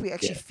 Because we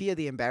actually Yeah. fear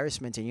the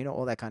embarrassment and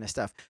all that kind of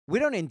stuff, we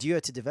don't endure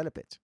to develop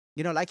it.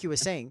 Like you were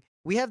saying,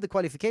 we have the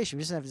qualification,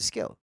 we just don't have the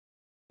skill.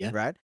 Yeah.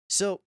 Right?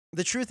 So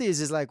the truth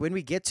is like when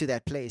we get to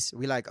that place,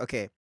 we're like,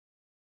 okay,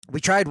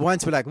 we tried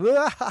once, we're like,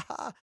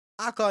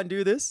 I can't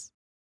do this.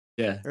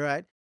 Yeah.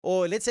 Right?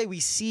 Or let's say we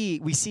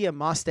see a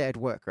master at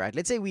work, right?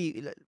 Let's say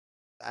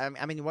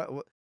I mean,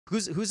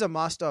 who's a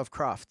master of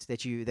craft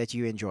that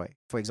you enjoy,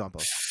 for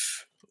example?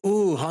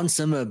 Oh, Hans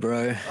Zimmer,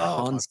 bro.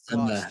 Oh Hans my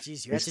Zimmer. gosh,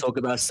 jeez, you had Let's to, talk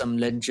about some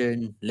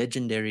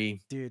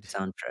legendary dude.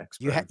 soundtracks,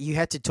 You bro. you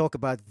had to talk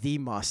about the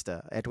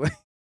master at work.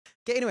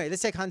 Okay, anyway,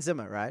 let's take Hans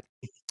Zimmer, right?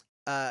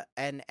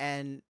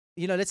 And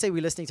let's say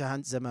we're listening to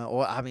Hans Zimmer,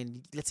 or I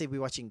mean, let's say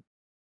we're watching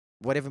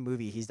whatever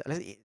movie he's done.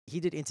 He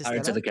did Interstellar.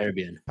 Pirates of the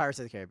Caribbean. Pirates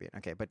of the Caribbean.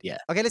 Okay, but Yeah.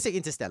 okay, let's say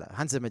Interstellar.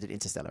 Hans Zimmer did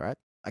Interstellar, right?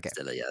 Okay,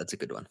 Stella, yeah, that's a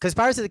good one. because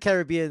Pirates of the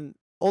Caribbean,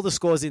 all the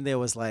scores in there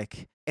was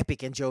like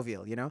epic and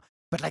jovial,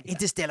 But like Yeah.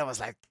 Interstellar was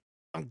like,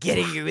 I'm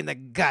getting you in the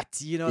gut,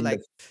 In like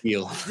the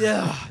feel.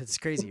 yeah, it's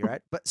crazy,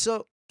 right? But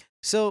so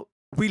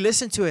we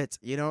listen to it,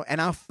 and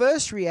our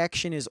first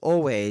reaction is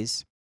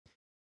always,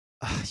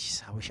 oh,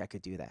 I wish I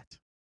could do that.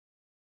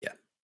 Yeah.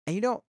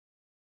 And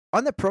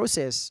on the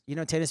process,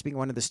 tennis being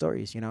one of the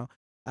stories,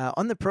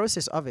 on the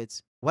process of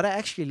it, what I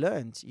actually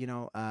learned,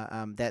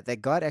 that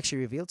God actually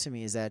revealed to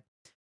me is that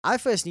I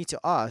first need to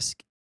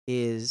ask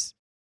is,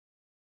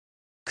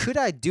 could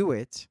I do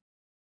it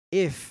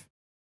if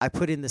I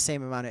put in the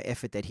same amount of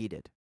effort that he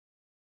did?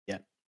 Yeah.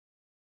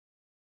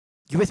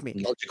 You with me?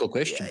 Logical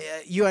question.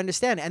 You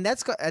understand, and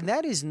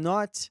that is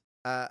not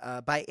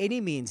by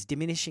any means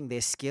diminishing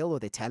their skill or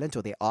their talent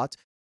or their art,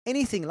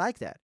 anything like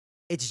that.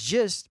 It's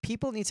just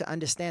people need to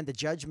understand the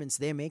judgments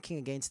they're making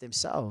against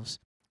themselves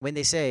when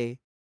they say,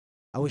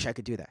 "I wish I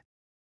could do that."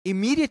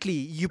 Immediately,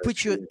 you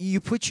put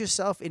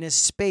yourself in a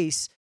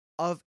space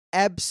of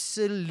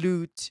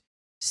absolute,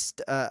 what's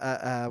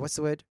the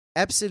word?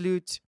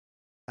 Absolute,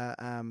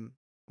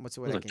 what's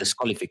the word? Like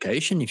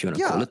disqualification, if you want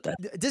to call it that.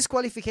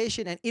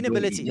 Disqualification and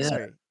inability. Yeah.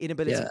 Sorry,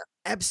 inability. Yeah.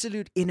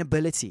 Absolute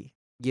inability.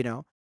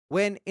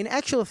 When in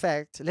actual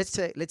fact, let's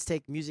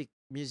take music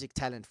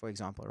talent for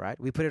example, right?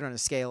 We put it on a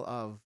scale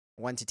of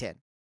 1 to 10.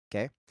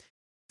 Okay,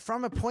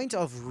 from a point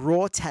of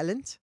raw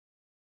talent,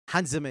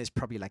 Hans Zimmer is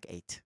probably like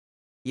 8.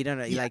 Yeah.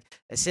 Like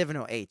a 7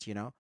 or 8.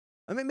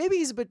 I mean, maybe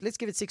he's a bit. Let's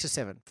give it 6 or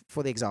 7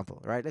 for the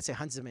example, right? Let's say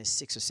Hans Zimmer is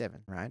 6 or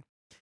 7, right?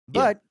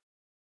 Yeah.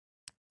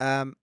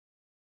 But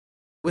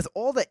with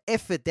all the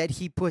effort that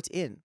he put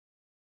in,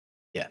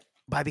 Yeah.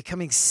 by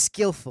becoming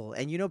skillful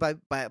and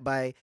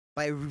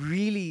by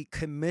really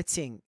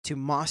committing to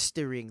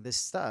mastering this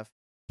stuff,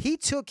 he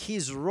took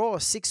his raw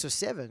 6 or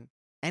 7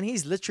 and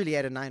he's literally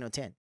at a 9 or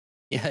 10.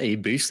 Yeah, he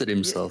boosted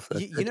himself.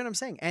 You know what I'm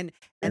saying? And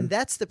Yeah.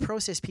 that's the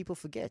process people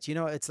forget.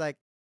 It's like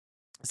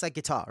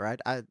guitar, right?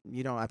 I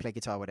play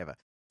guitar, whatever.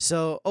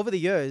 So over the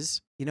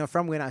years,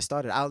 from when I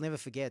started, I'll never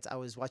forget. I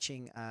was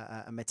watching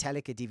a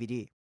Metallica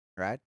DVD,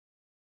 right?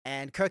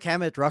 And Kirk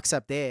Hammett rocks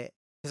up there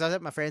because I was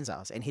at my friend's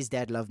house and his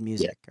dad loved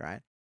music,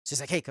 right? So he's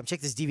like, hey, come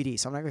check this DVD.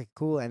 So I'm like, okay,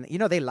 cool. And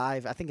they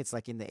live. I think it's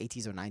like in the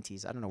 80s or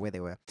 90s. I don't know where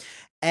they were.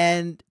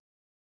 And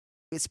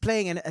it's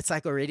playing, and it's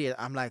like already.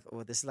 I'm like,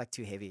 oh, this is like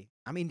too heavy.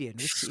 I'm Indian.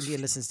 Which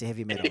Indian listens to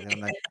heavy metal? And I'm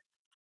like,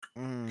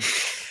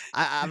 mm.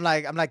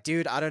 I'm like,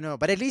 dude, I don't know.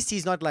 But at least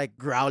he's not like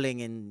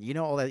growling and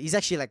all that. He's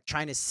actually like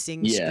trying to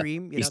sing, Yeah.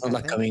 scream, It's not kind of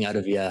like thing. coming out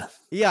of Yeah,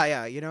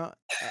 yeah,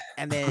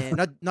 and then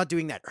not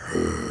doing that.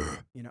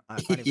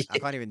 I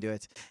can't even do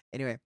it.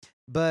 Anyway,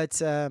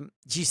 but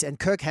geez, and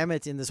Kirk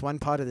Hammett in this one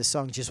part of the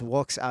song just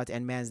walks out,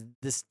 and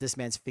this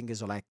man's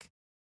fingers are like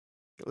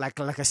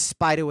a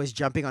spider was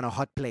jumping on a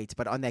hot plate,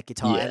 but on that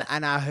guitar. Yeah.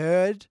 And I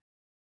heard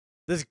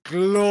this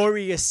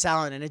glorious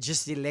sound, and it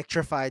just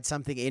electrified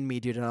something in me,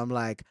 dude. And I'm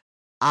like,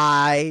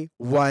 I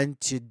want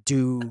to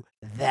do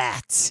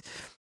that.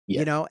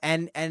 Yeah.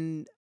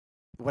 And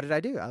what did I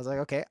do? I was like,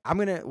 okay, I'm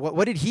gonna.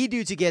 What did he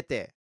do to get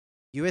there?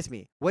 You with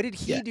me? What did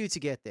he Yeah. do to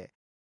get there?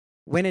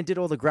 Went and did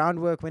all the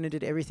groundwork, went and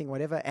did everything,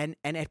 whatever. And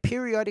at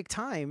periodic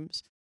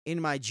times in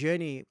my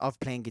journey of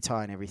playing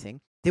guitar and everything,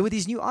 there were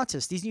these new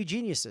artists, these new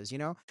geniuses.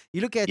 You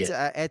look at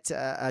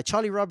Yeah.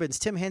 Charlie Robbins,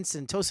 Tim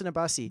Henson, Tosin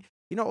Abasi.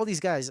 All these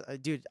guys,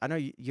 dude. I know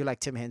you're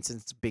like Tim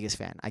Henson's biggest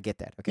fan. I get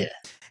that. Okay.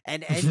 Yeah.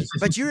 And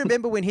but you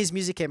remember when his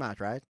music came out,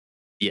 right?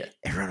 Yeah.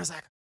 Everyone was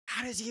like,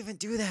 "How does he even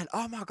do that?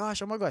 Oh my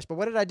gosh, oh my gosh!" But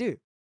what did I do?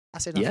 I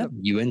said, "No, Yeah. look,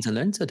 You went and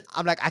learned it.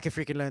 I'm like, I can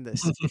freaking learn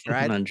this,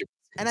 right?" 100%.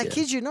 And I Yeah.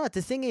 kid you not,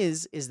 the thing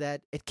is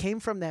that it came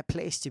from that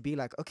place to be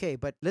like, okay,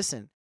 but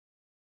listen,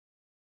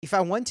 if I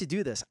want to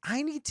do this,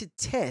 I need to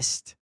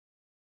test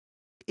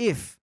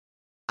if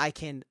I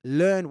can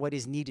learn what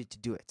is needed to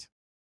do it.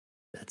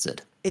 That's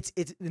it. It's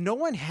no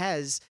one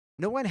has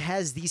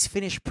these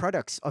finished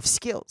products of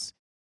skills.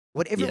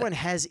 What everyone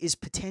has is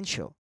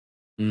potential.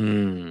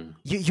 Mm.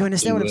 You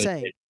understand what I'm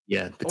saying?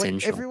 Yeah, What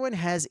potential. everyone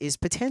has is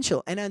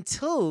potential. And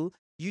until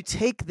you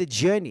take the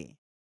journey,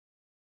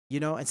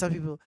 and some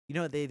people,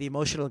 the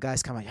emotional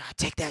guys come out,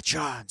 take that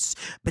chance,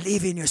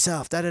 believe in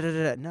yourself, da da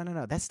da da.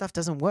 No, that stuff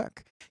doesn't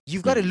work.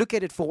 You've got to look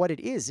at it for what it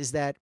is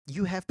that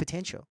you have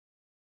potential.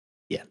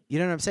 Yeah. You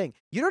know what I'm saying?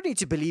 You don't need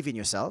to believe in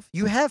yourself.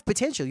 You have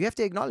potential. You have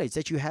to acknowledge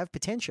that you have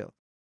potential,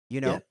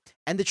 Yeah.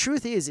 And the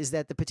truth is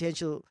that the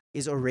potential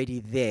is already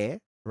there,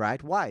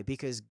 right? Why?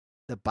 Because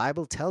the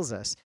Bible tells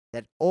us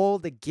that all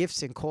the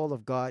gifts and call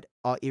of God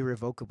are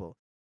irrevocable.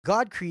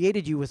 God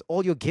created you with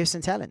all your gifts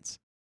and talents.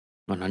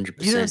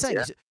 100%. You know what I'm saying?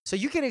 Yeah. So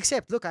you can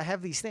accept, look, I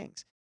have these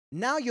things.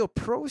 Now your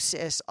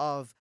process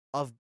of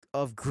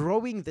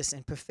growing this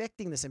and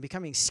perfecting this and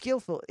becoming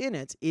skillful in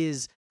it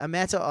is a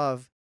matter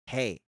of,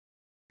 hey,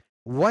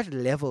 what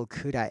level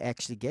could I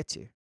actually get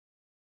to?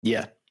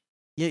 Yeah.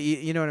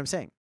 You know what I'm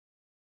saying?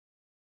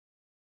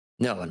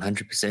 No,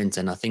 100%.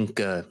 And I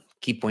think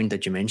key point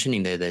that you're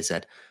mentioning there's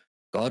that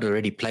God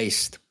already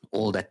placed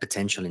all that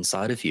potential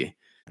inside of you.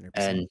 100%.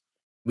 And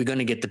we're going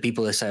to get the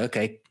people that say,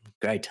 okay,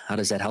 great. How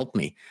does that help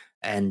me?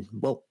 And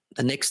well,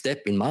 the next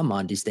step in my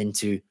mind is then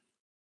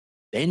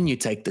you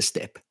take the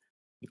step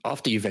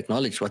after you've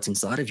acknowledged what's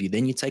inside of you.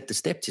 Then you take the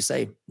step to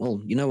say,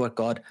 well, you know what,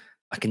 God,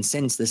 I can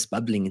sense this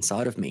bubbling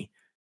inside of me.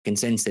 I can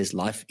sense there's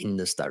life in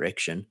this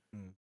direction.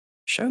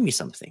 Show me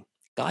something,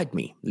 guide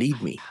me,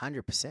 lead me.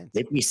 100%.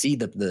 Let me see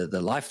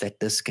the life that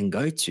this can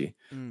go to.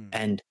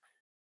 And,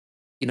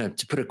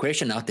 to put a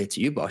question out there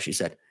to you, Bosch, is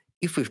that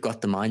if we've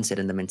got the mindset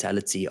and the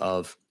mentality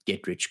of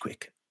get rich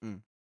quick,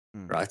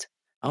 right?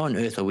 How on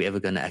earth are we ever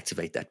going to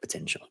activate that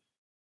potential?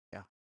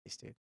 Yeah, yes,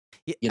 dude.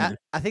 Yeah,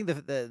 I think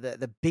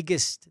the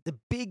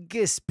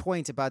biggest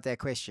point about that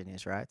question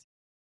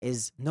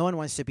is no one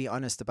wants to be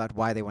honest about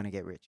why they want to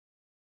get rich.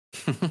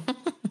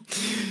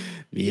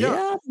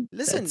 Yeah,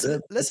 listen,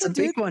 that's a dude.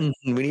 big one.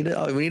 We need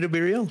to be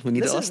real. We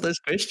need to ask those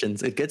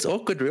questions. It gets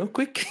awkward real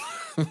quick.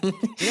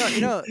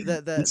 Insert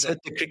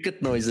the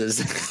cricket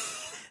noises.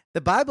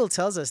 The Bible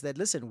tells us that,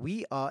 listen,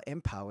 we are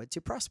empowered to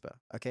prosper.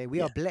 Okay,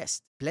 we are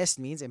blessed. Blessed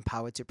means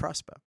empowered to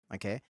prosper.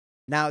 Okay.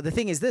 Now the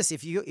thing is this: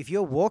 if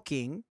you're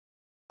walking,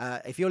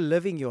 if you're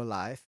living your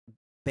life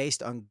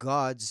based on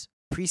God's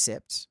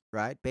precepts,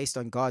 right? Based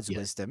on God's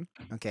wisdom.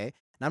 Okay.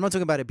 Now I'm not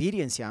talking about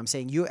obedience here. I'm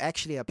saying you're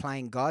actually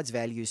applying God's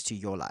values to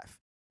your life,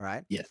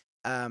 right? Yeah.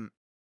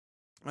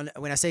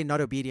 When I say not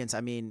obedience,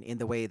 I mean in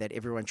the way that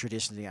everyone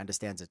traditionally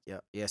understands it. Yeah,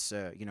 yes,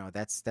 sir.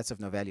 That's of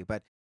no value.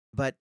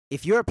 But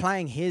if you're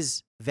applying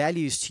His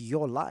values to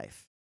your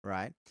life,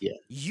 right? Yeah.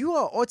 You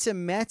are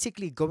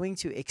automatically going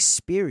to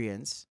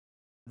experience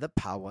the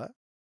power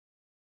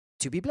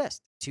to be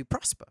blessed, to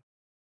prosper.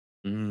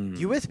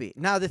 You with me?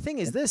 Now the thing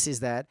is this: is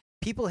that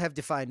people have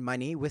defined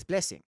money with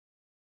blessing.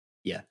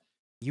 Yeah.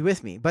 You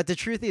with me? But the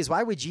truth is,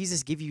 why would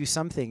Jesus give you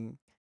something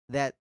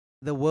that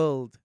the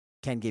world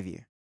can give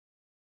you?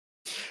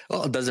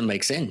 Well, it doesn't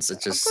make sense.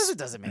 It's just, of course, it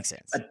doesn't make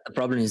sense. But the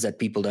problem is that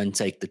people don't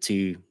take the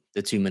 2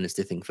 minutes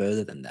to think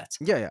further than that.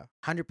 Yeah,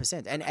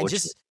 100%.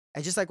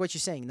 And just like what you're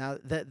saying now,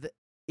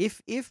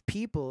 if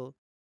people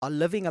are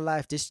living a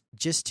life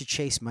just to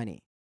chase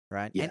money,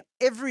 right? Yeah. And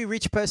every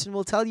rich person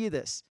will tell you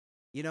this.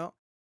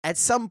 At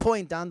some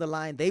point down the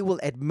line, they will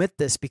admit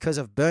this because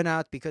of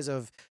burnout, because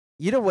of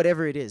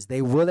whatever it is.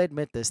 They will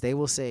admit this. They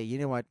will say, you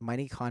know what,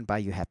 money can't buy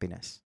you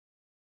happiness.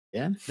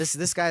 Yeah.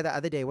 This guy the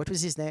other day, what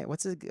was his name?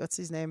 What's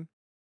his name?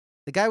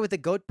 The guy with the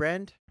goat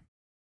brand.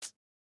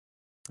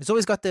 He's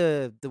always got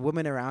the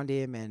woman around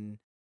him, and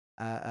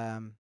uh,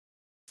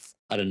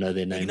 I don't know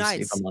their names,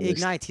 if I'm honest.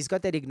 Ignite. He's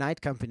got that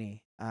Ignite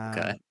company.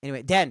 Okay.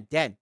 Anyway, Oh, Dan.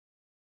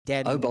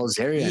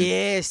 Balzerian.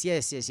 Yes, yeah.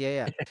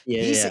 Yeah,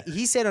 yeah.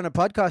 He said on a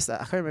podcast,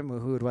 I can't remember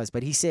who it was,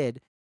 but he said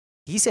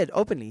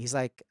openly, he's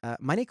like,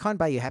 money can't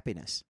buy you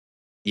happiness.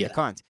 It Yeah.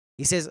 can't.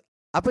 He says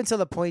up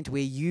until a point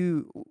where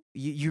you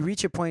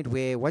reach a point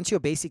where once your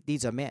basic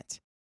needs are met,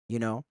 you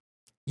know,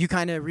 you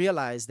kind of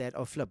realize that,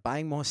 oh flip,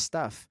 buying more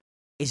stuff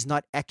is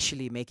not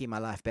actually making my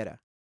life better.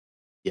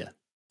 Yeah.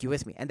 You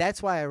with me? And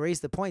that's why I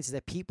raised the point, is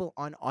that people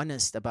aren't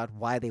honest about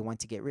why they want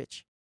to get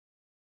rich.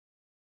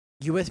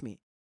 You with me?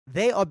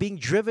 They are being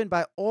driven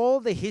by all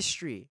the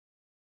history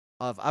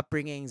of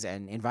upbringings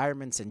and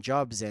environments and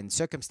jobs and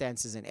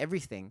circumstances and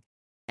everything,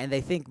 and they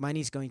think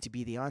money's going to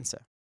be the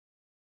answer.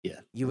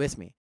 Yeah. You with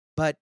me?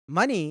 But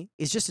money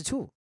is just a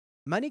tool.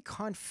 Money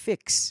can't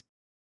fix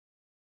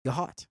your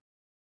heart.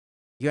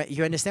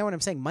 You understand what I'm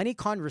saying? Money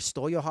can't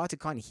restore your heart. It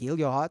can't heal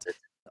your heart.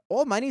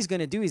 All money is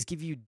going to do is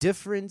give you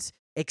different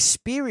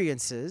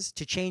experiences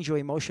to change your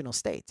emotional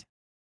state.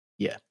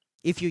 Yeah.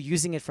 If you're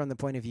using it from the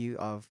point of view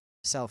of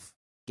self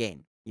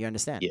gain, you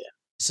understand? Yeah.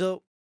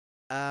 So,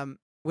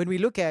 when we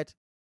look at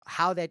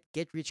how that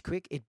get rich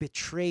quick, it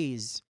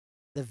betrays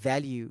the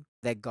value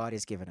that God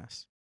has given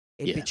us.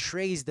 It Yeah.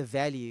 betrays the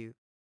value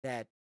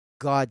that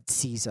God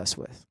sees us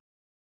with.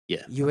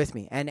 Yeah. You with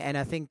me? And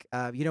I think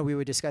we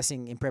were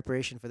discussing in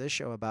preparation for this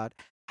show about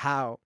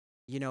how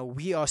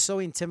we are so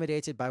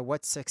intimidated by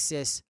what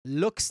success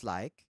looks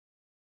like,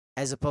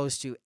 as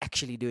opposed to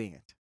actually doing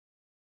it.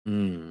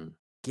 Mm.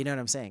 You know what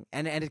I'm saying?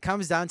 And it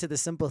comes down to the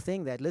simple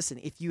thing that, listen,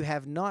 if you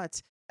have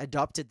not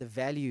adopted the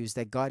values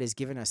that God has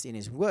given us in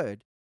His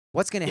Word,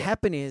 what's going to Yeah.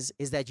 happen is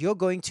that you're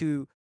going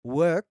to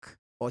work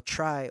or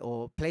try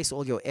or place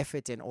all your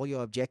effort and all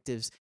your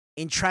objectives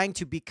in trying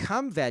to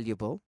become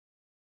valuable,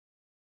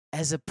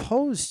 as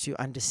opposed to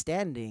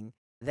understanding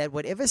that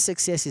whatever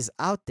success is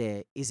out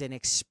there is an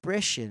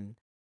expression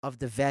of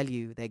the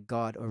value that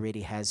God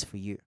already has for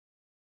you.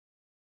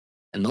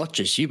 And not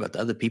just you, but the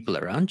other people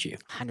around you.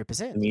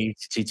 100%. I mean,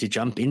 to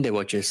jump in there,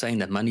 what you're saying,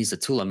 that money's a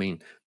tool. I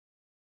mean,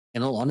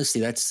 in all honesty,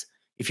 that's,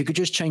 if you could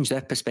just change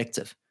that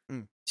perspective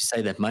Mm. to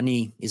say that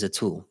money is a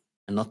tool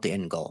and not the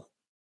end goal,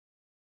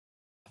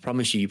 I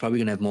promise you're probably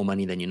going to have more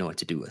money than you know what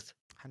to do with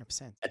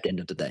 100%. at the end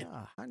of the day.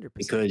 Yeah, 100%.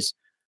 Because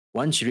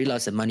once you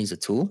realize that money is a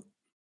tool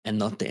and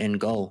not the end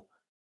goal,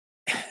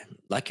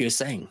 like you're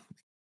saying,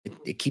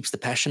 it keeps the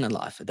passion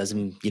alive. It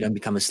doesn't, you don't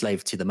become a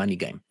slave to the money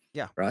game.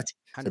 Yeah. Right.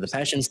 So the 100%.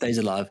 passion stays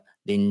alive,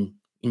 then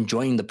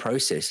enjoying the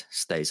process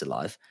stays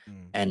alive.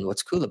 Mm. And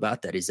what's cool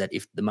about that is that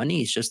if the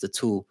money is just a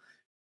tool,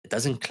 it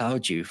doesn't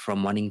cloud you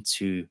from wanting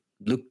to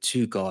look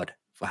to God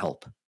for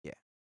help. Yeah.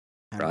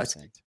 Right.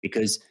 100%.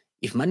 Because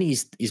if money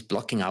is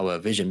blocking our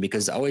vision,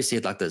 because I always see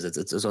it like this,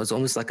 it's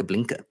almost like a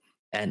blinker.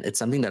 And it's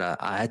something that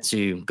I had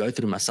to go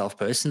through myself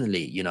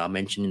personally. You know, I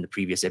mentioned in the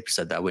previous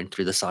episode that I went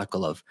through the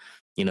cycle of,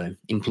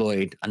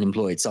 employed,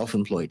 unemployed,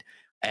 self-employed.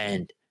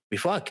 And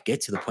before I could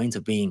get to the point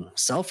of being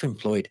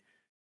self-employed,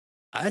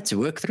 I had to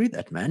work through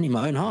that, man, in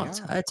my own heart.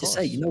 Yeah, I had of to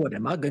say, you course. know what,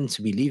 am I going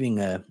to be leaving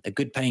a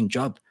good paying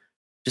job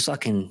just so I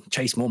can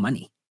chase more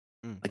money?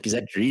 Mm. Like, is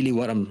that really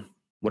what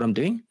I'm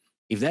doing?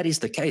 If that is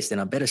the case, then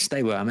I better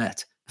stay where I'm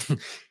at. Because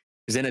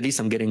then at least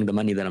I'm getting the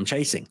money that I'm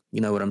chasing.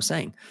 You know what I'm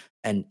saying?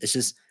 And it's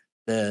just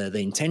the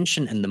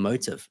intention and the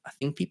motive. I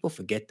think people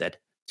forget that,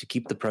 to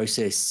keep the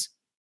process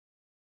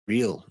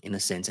real in a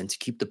sense, and to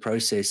keep the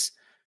process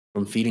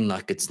from feeling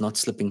like it's not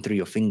slipping through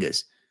your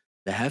fingers,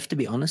 they have to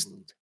be honest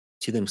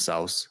to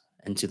themselves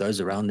and to those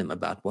around them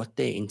about what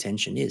their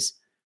intention is.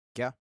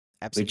 Yeah,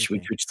 Which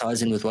absolutely.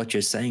 ties in with what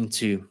you're saying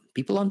too.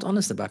 People aren't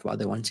honest about why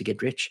they want to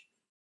get rich.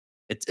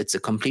 It's a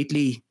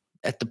completely,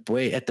 at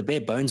the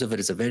bare bones of it,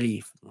 it's a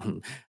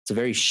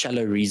very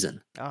shallow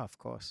reason. Oh, of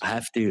course. I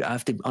have to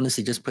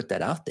honestly just put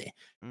that out there,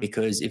 Mm.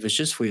 because if it's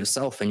just for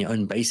yourself and your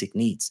own basic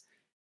needs,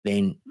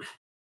 then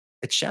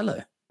it's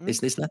shallow. Mm.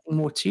 There's nothing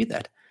more to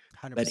that.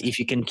 100%. But if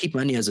you can keep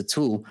money as a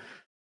tool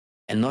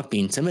and not be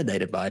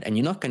intimidated by it, and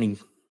you're not going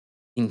to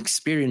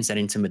experience that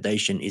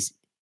intimidation,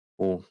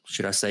 or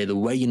should I say, the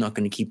way you're not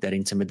going to keep that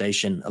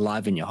intimidation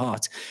alive in your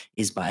heart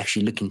is by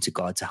actually looking to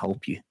God to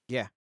help you.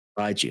 Yeah.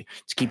 Guide you,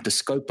 to keep the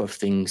scope of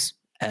things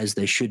as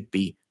they should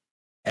be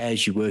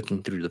as you're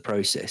working through the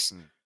process,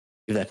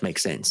 if that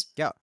makes sense.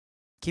 Yeah.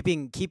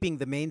 Keeping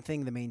the main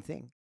thing the main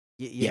thing.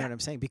 You know what I'm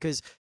saying?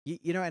 Because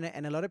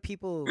and a lot of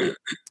people,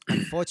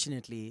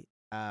 unfortunately,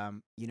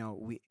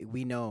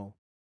 we know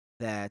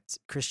that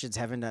Christians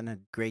haven't done a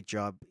great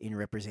job in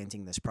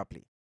representing this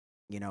properly.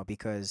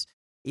 Because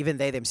even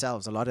they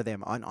themselves, a lot of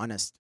them aren't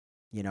honest.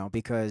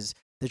 Because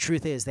the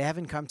truth is they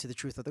haven't come to the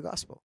truth of the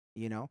gospel.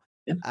 Yeah.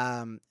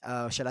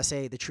 Shall I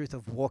say the truth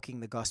of walking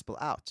the gospel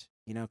out?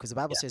 Because the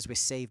Bible Yeah. says we're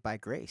saved by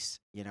grace.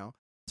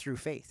 Through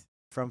faith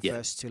from Yeah.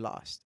 first to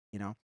last.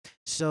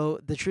 So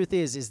the truth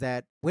is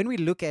that when we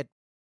look at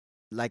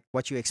like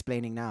what you're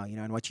explaining now,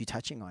 and what you're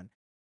touching on,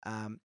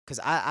 because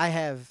I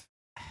have,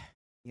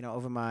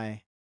 over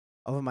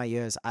my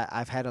years,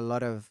 I've had a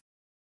lot of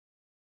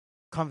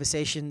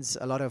conversations,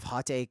 a lot of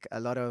heartache, a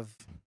lot of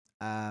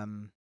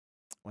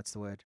what's the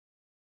word?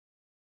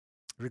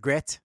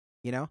 Regret,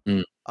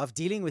 Mm. of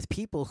dealing with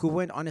people who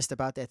weren't honest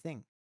about their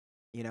thing,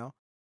 you know,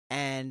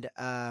 and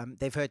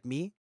they've hurt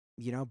me,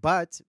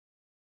 but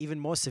even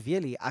more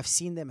severely, I've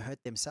seen them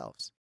hurt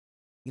themselves.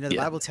 The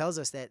Yeah. Bible tells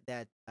us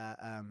that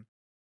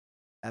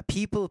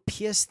people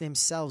pierce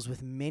themselves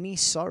with many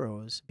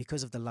sorrows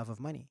because of the love of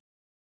money.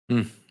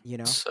 Mm. You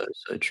know, So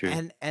true.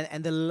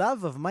 and the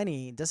love of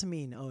money doesn't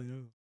mean, oh,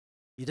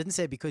 you didn't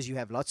say because you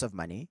have lots of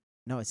money.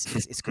 No, it's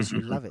because you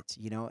love it.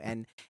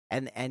 And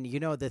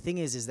the thing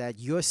is that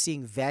you're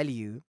seeing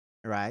value,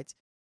 right,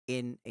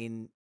 in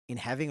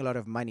having a lot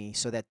of money,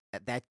 so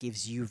that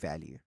gives you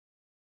value.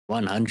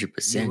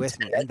 100%. You with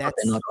me? That's And what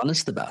they're not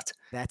honest about.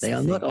 that's They the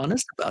are not thing.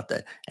 honest about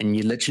that. And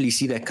you literally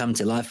see that come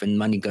to life when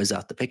money goes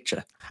out the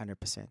picture.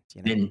 100%.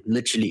 Then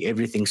literally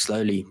everything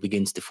slowly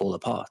begins to fall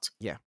apart.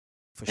 Yeah,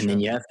 for And sure. then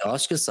you have to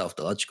ask yourself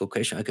the logical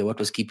question, okay, what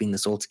was keeping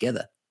this all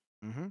together?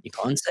 Mm-hmm. You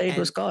can't say it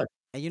was God.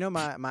 And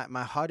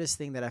my hardest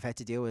thing that I've had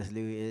to deal with,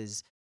 Lou,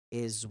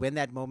 is when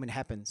that moment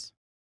happens.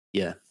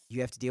 Yeah.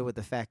 You have to deal with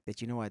the fact that,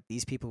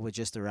 these people were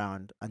just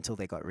around until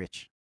they got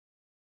rich.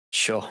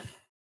 Sure.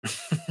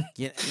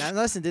 Now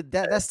listen,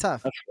 that's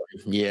tough.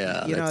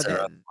 Yeah, that's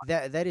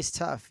that is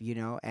tough,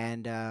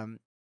 and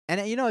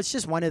it's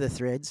just one of the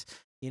threads,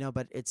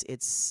 but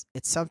it's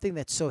something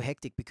that's so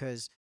hectic,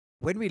 because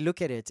when we look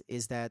at it,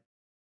 is that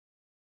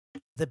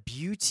the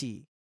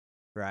beauty,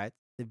 right?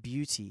 The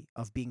beauty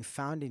of being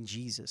found in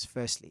Jesus,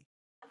 firstly.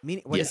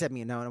 Meaning, what does that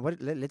mean? Now,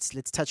 let's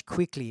touch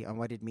quickly on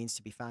what it means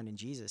to be found in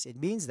Jesus. It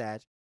means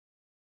that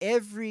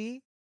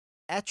every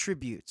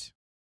attribute,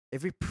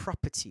 every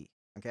property.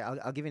 Okay,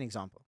 I'll give you an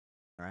example.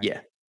 All right.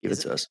 Yeah, give it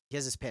to us.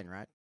 Here's this pen,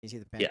 right? You see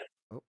the pen? Yeah.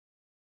 Oh,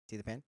 see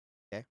the pen?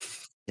 Okay.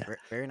 Yeah.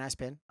 Very nice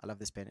pen. I love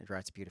this pen. It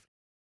writes beautifully.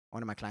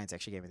 One of my clients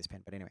actually gave me this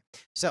pen. But anyway,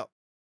 so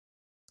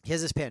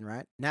here's this pen,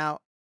 right?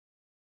 Now,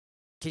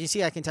 can you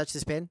see I can touch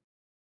this pen?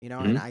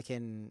 And I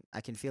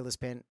can feel this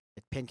pen.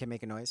 The pen can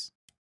make a noise.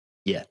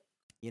 Yeah.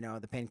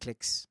 The pen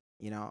clicks.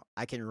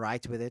 I can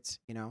write with it.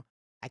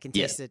 I can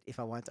taste it if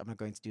I want. I'm not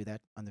going to do that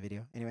on the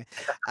video anyway.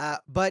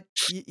 But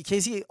you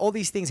can see all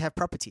these things have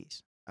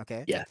properties.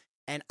 Okay. Yeah.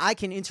 And I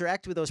can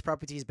interact with those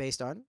properties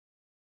based on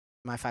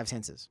my five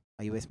senses.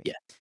 Are you with me? Yeah.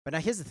 But now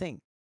here's the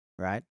thing,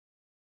 right?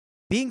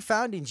 Being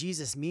found in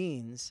Jesus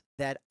means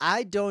that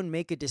I don't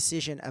make a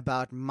decision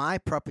about my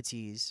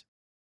properties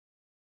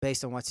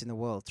based on what's in the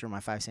world through my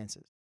five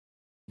senses.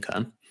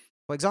 Okay.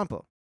 For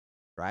example,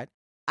 right?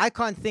 I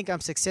can't think I'm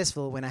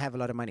successful when I have a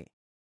lot of money.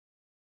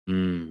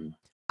 Mm.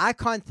 I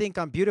can't think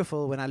I'm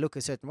beautiful when I look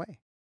a certain way.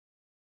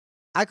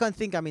 I can't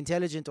think I'm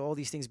intelligent or all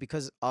these things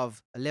because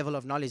of a level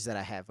of knowledge that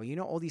I have, or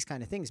all these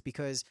kind of things,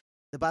 because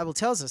the Bible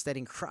tells us that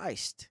in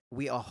Christ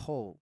we are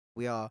whole.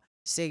 We are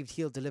saved,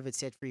 healed, delivered,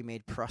 set free,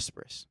 made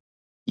prosperous.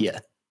 Yeah.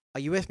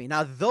 Are you with me?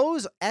 Now,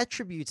 those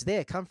attributes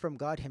there come from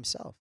God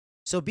himself.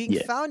 So being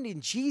found in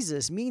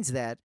Jesus means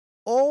that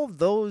all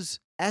those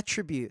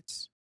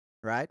attributes,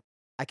 right,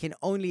 I can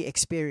only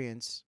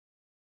experience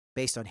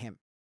based on him.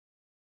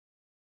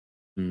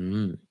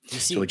 Mm. You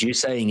see? So what you're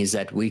saying is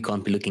that we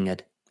can't be looking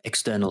at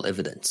external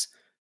evidence.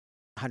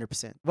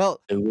 100%.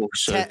 Well,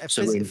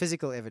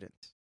 physical evidence.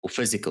 Or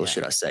physical,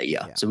 should I say?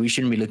 Yeah. So we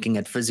shouldn't be looking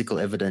at physical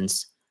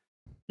evidence.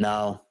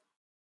 Now,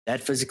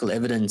 that physical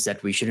evidence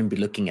that we shouldn't be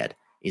looking at,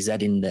 is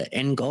that in the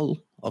end goal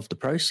of the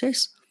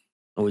process?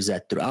 Or is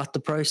that throughout the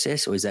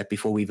process? Or is that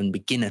before we even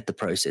begin at the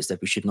process,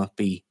 that we should not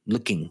be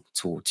looking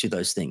to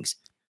those things?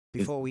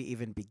 Before we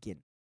even begin.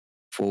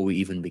 Before we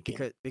even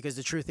begin. Because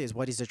the truth is,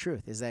 what is the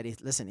truth? Is that,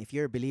 if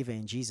you're a believer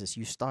in Jesus,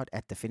 you start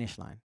at the finish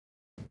line.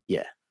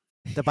 Yeah.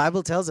 The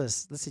Bible tells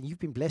us, listen, you've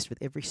been blessed with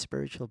every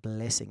spiritual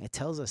blessing. It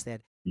tells us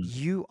that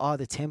you are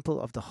the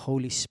temple of the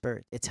Holy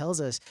Spirit. It tells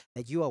us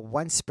that you are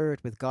one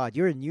spirit with God.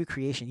 You're a new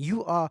creation.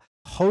 You are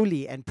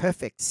holy and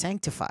perfect,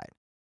 sanctified,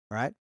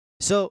 right?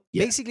 So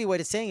basically what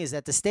it's saying is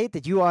that the state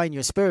that you are in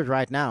your spirit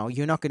right now,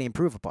 you're not going to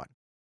improve upon.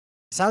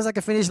 Sounds like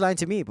a finish line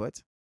to me,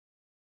 but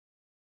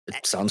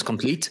it sounds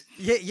complete.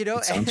 Yeah,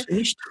 it sounds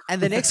finished.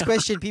 And the next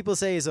question people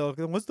say is, oh,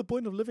 what's the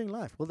point of living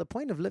life? Well, the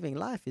point of living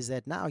life is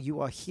that now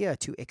you are here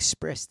to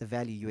express the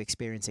value you're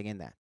experiencing in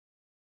that.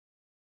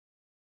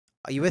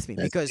 Are you with me?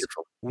 That's because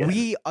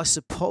we are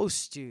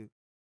supposed to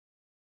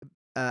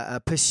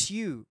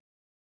pursue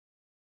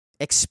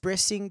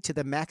expressing to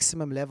the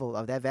maximum level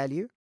of that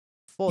value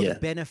for the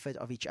benefit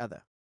of each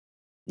other.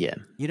 Yeah.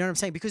 You know what I'm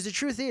saying? Because the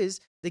truth is,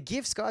 the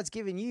gifts God's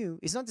given you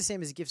is not the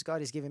same as the gifts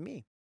God has given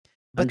me.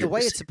 But 100%. The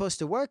way it's supposed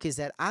to work is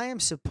that I am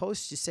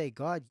supposed to say,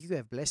 God, you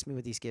have blessed me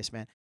with these gifts,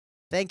 man.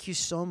 Thank you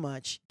so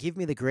much. Give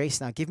me the grace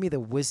now. Give me the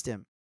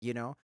wisdom,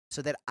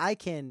 so that I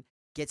can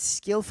get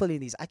skillful in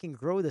these. I can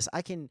grow this.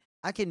 I can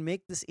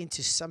make this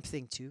into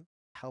something to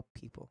help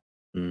people.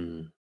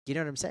 Mm. You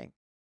know what I'm saying?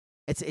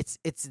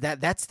 It's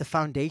that's the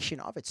foundation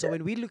of it. So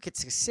when we look at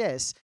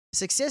success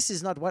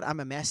is not what I'm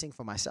amassing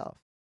for myself.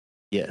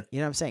 Yeah. You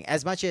know what I'm saying?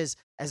 As much as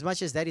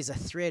that is a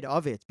thread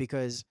of it,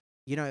 because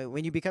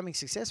when you're becoming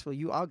successful,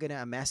 you are going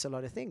to amass a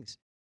lot of things.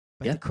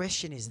 But the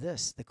question is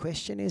this.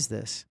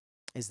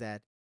 is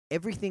that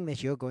everything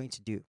that you're going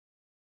to do,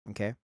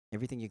 okay,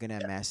 everything you're going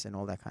to amass and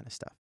all that kind of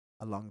stuff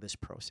along this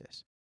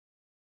process,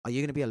 are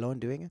you going to be alone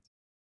doing it?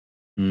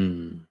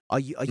 Mm. Are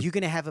you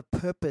going to have a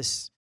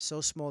purpose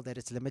so small that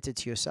it's limited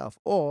to yourself?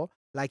 Or,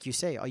 like you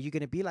say, are you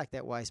going to be like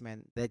that wise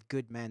man, that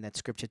good man that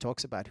scripture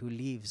talks about, who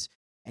leaves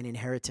an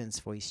inheritance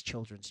for his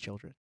children's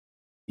children?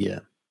 Yeah.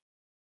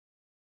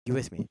 You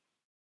with me?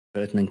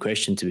 Pertinent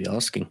question to be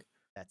asking.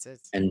 That's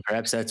it. And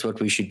perhaps that's what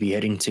we should be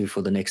heading to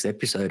for the next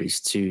episode, is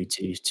to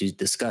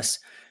discuss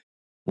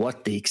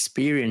what the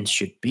experience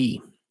should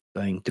be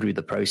going through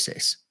the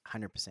process.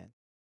 100%.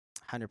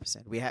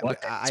 100%. We have.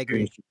 What that I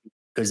agree. experience should be.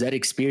 Because that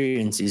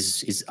experience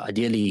is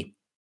ideally,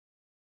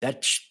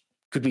 that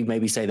could we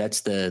maybe say that's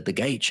the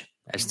gauge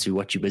as to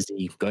what you're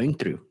busy going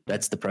through.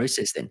 That's the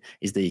process then,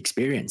 is the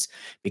experience.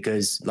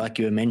 Because like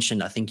you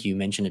mentioned, I think you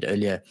mentioned it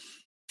earlier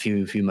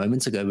few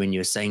moments ago, when you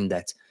were saying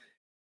that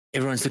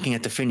everyone's looking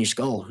at the finished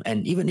goal.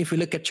 And even if we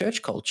look at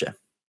church culture,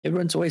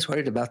 everyone's always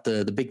worried about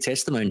the big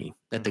testimony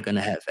that they're going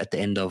to have at the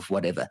end of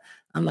whatever.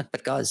 I'm like,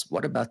 but guys,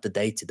 what about the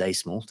day-to-day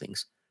small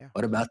things? Yeah.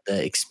 What about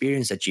the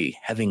experience that you're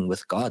having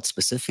with God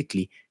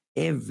specifically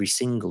every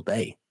single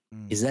day?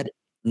 Is that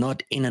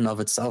not in and of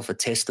itself a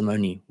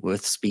testimony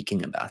worth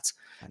speaking about?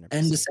 100%.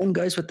 And the same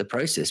goes with the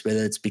process,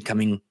 whether it's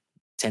becoming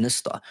tennis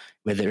star,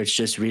 whether it's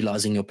just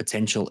realizing your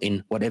potential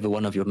in whatever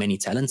one of your many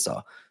talents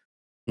are.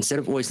 Instead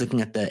of always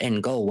looking at the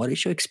end goal, what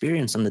is your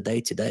experience on the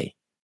day to day?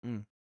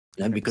 Mm,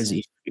 You know, because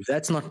 100%. if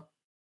that's not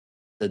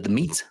the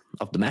meat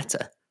of the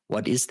matter,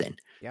 what is then?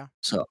 Yeah.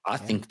 So I Yeah.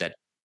 think that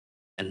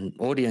an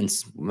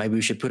audience, maybe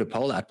we should put a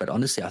poll out, but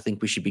honestly, I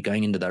think we should be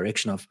going in the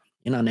direction of,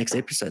 in our next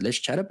episode, let's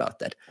chat about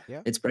that.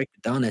 Yeah. Let's break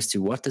it down as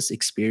to what this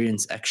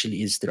experience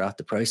actually is throughout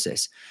the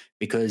process.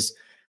 Because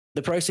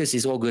the process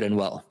is all good and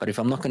well, but if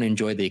I'm not going to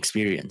enjoy the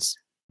experience,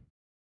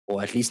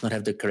 or at least not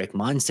have the correct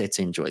mindset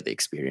to enjoy the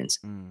experience,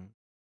 Mm,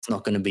 it's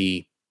not going to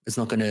be,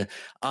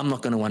 I'm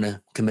not going to want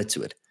to commit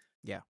to it.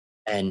 Yeah.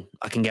 And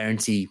I can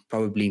guarantee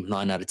probably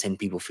 9 out of 10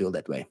 people feel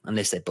that way,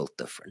 unless they're built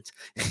different.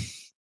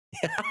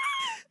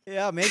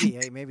 Yeah, maybe,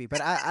 hey, maybe.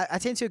 But I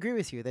tend to agree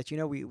with you that,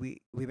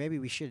 maybe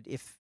we should,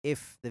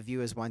 if the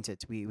viewers want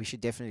it, we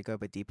should definitely go a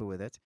bit deeper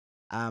with it.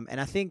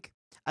 And I think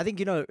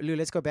Lou,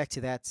 let's go back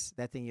to that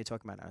thing you're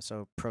talking about now.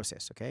 So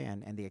process, okay,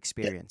 and the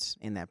experience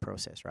in that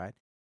process, right?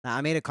 Now,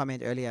 I made a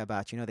comment earlier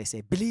about, they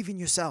say believe in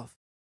yourself.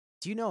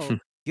 Do you know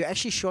you're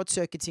actually short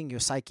circuiting your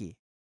psyche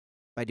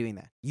by doing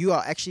that? You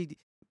are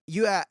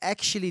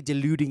actually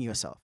deluding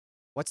yourself.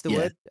 What's the Yeah.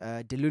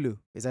 word? Delulu.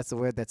 Is that the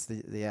word? That's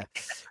the yeah.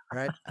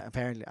 Right?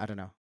 Apparently, I don't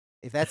know.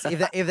 If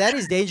that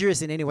is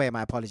dangerous in any way,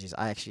 my apologies.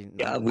 I actually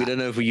Yeah, we don't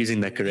know if we're using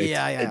that correct.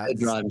 Yeah. It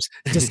rhymes.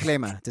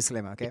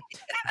 disclaimer, okay.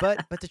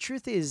 But the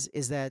truth is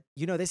that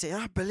they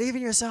say, believe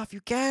in yourself, you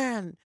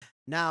can.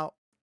 Now,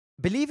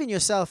 believe in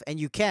yourself and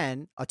you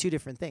can are two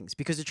different things,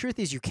 because the truth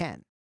is you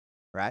can,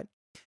 right?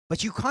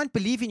 But you can't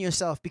believe in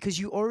yourself because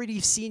you already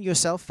seen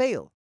yourself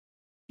fail.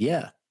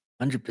 Yeah,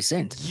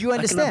 100%. You How can I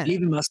understand?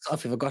 believe in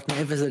myself if I've got no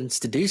evidence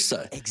to do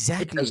so? It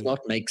Exactly. does not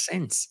make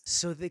sense.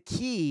 So the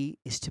key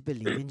is to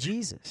believe in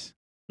Jesus,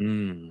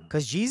 Mm.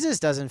 because Jesus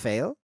doesn't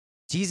fail.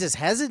 Jesus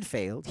hasn't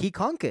failed. He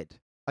conquered.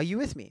 Are you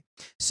with me?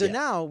 So Yeah.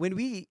 now when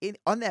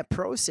on that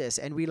process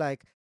and we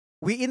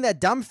in that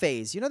dumb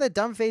phase, that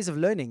dumb phase of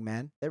learning,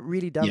 man, that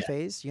really dumb Yeah.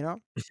 phase,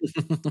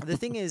 the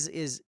thing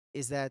is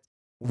that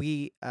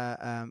we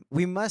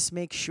must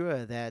make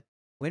sure that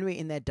when we're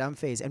in that dumb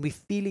phase and we're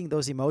feeling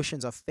those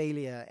emotions of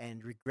failure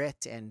and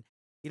regret and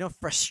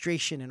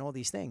frustration and all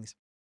these things,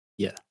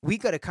 Yeah. we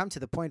got to come to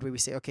the point where we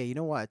say, okay, you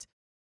know what,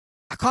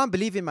 I can't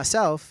believe in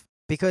myself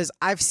because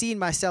I've seen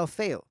myself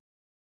fail,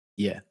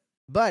 Yeah.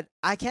 but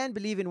I can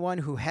believe in one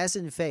who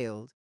hasn't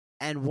failed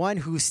and one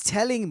who's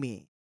telling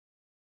me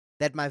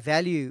that my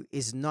value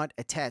is not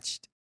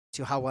attached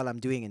to how well I'm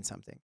doing in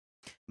something.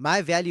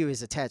 My value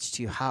is attached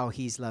to how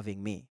he's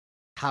loving me,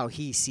 how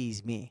he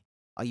sees me.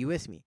 Are you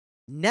with me?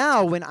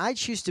 Now, when I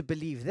choose to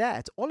believe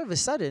that, all of a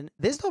sudden,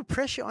 there's no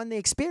pressure on the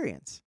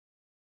experience.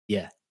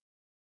 Yeah.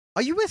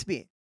 Are you with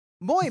me?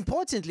 More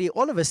importantly,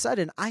 all of a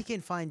sudden, I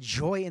can find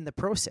joy in the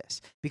process.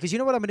 Because you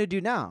know what I'm going to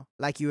do now?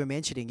 Like you were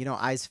mentioning,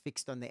 eyes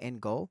fixed on the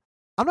end goal.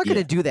 I'm not going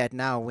to do that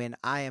now when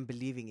I am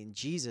believing in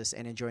Jesus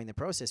and enjoying the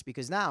process.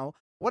 Because now,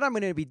 what I'm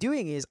going to be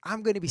doing is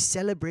I'm going to be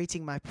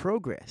celebrating my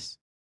progress.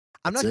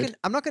 I'm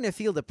not going to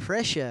feel the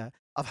pressure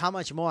of how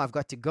much more I've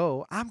got to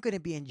go. I'm going to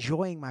be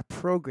enjoying my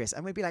progress.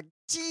 I'm going to be like,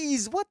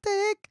 geez, what the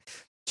heck?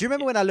 Do you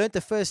remember when I learned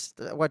the first,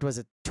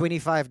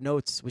 25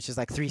 notes, which is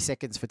like 3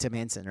 seconds for Tim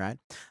Henson, right?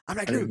 I'm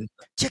like, dude,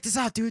 check this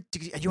out, dude.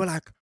 And you were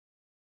like,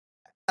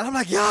 and I'm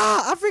like, yeah,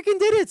 I freaking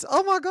did it.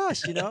 Oh my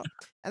gosh, And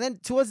then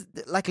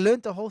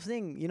learned the whole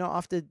thing,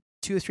 after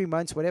 2 or 3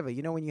 months, whatever,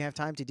 when you have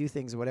time to do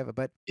things or whatever.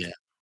 But Yeah.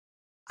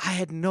 I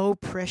had no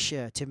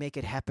pressure to make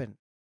it happen.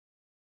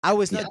 I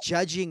was not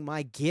judging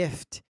my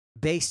gift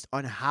based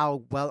on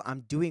how well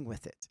I'm doing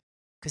with it,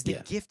 because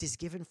the gift is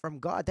given from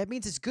God. That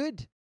means it's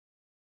good.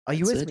 Are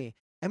you with me?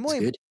 And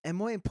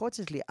more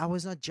importantly, I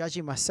was not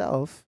judging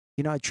myself.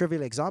 A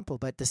trivial example,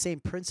 but the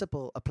same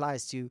principle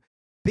applies to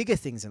bigger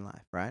things in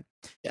life, right?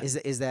 Yeah.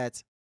 Is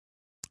that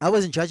I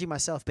wasn't judging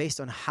myself based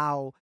on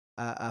how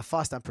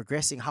fast I'm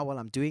progressing, how well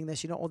I'm doing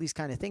this, all these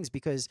kind of things.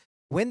 Because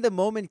when the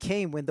moment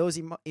came, when those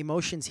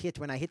emotions hit,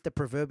 when I hit the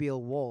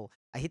proverbial wall,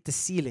 I hit the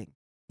ceiling,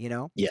 you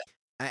know? Yeah.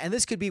 And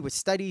this could be with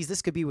studies,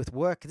 this could be with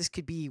work, this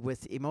could be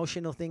with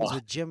emotional things, Oh,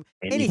 with gym,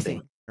 anything.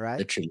 anything, right?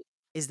 Literally.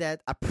 Is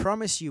that I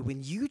promise you,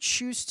 when you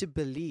choose to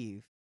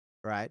believe,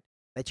 right,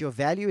 that your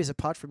value is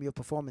apart from your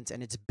performance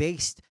and it's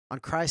based on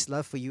Christ's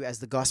love for you as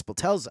the gospel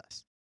tells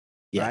us,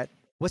 Yeah. right?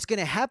 What's going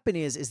to happen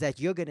is that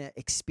you're going to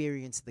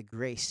experience the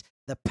grace,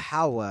 the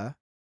power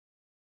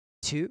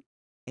to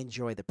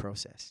enjoy the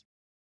process.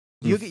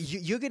 You're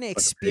going to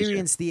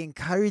experience the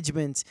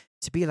encouragement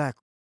to be like,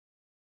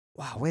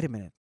 wow, wait a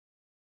minute.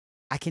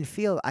 I can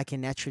feel I can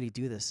naturally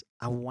do this.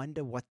 I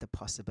wonder what the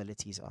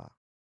possibilities are.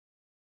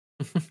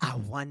 I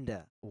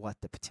wonder what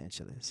the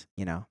potential is,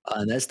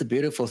 And that's the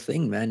beautiful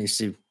thing, man, is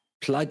to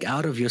plug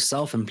out of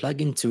yourself and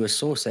plug into a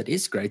source that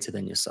is greater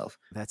than yourself,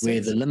 That's where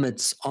it. the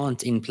limits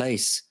aren't in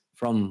place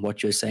from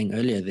what you were saying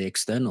earlier, the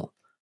external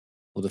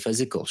or the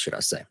physical, should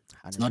I say.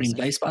 It's not in 100%.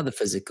 place by the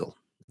physical,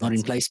 not in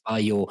That's it. place by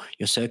your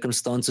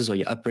circumstances or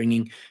your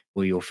upbringing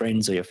or your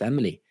friends or your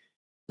family.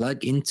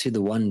 Plug into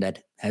the one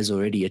that has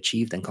already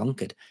achieved and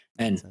conquered.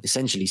 And That's it.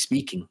 essentially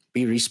speaking,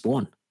 be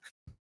respawn.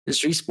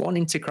 Just respawn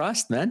into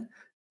Christ, man.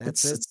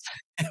 That's it.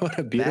 It's what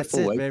a That's beautiful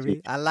it, way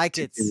baby. I like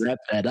to it. wrap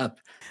that up.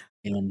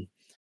 And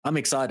I'm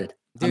excited.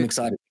 I'm Dude.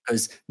 excited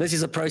because this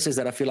is a process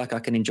that I feel like I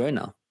can enjoy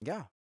now.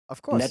 Yeah, of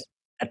And course.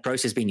 that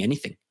process being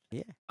anything,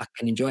 Yeah. I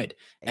can enjoy it.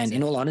 And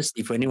in all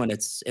honesty, for anyone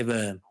that's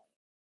ever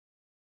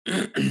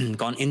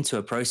gone into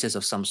a process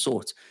of some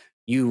sort,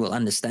 you will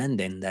understand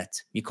then that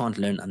you can't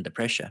learn under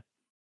pressure.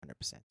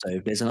 100%. So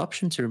if there's an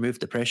option to remove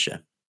the pressure,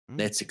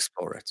 let's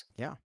explore it.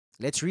 Yeah.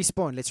 Let's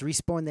respawn. Let's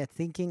respawn that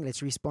thinking.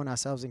 Let's respawn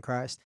ourselves in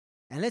Christ.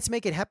 And let's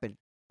make it happen.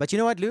 But you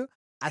know what, Lou?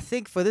 I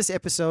think for this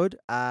episode,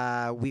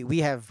 we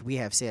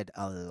have said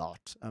a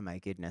lot. Oh my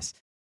goodness.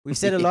 We've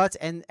said a lot.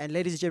 And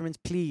ladies and gentlemen,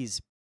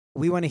 please,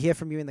 we want to hear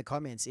from you in the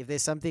comments. If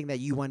there's something that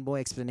you want more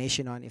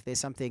explanation on, if there's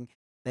something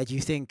that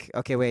you think,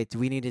 okay, wait,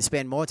 we need to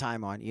spend more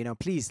time on,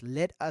 please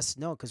let us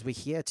know, because we're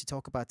here to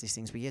talk about these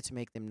things. We're here to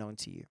make them known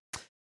to you.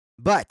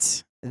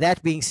 But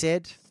that being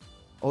said,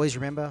 always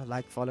remember,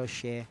 like, follow,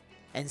 share,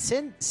 and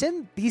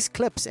send these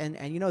clips and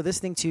this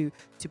thing to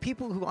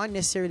people who aren't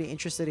necessarily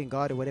interested in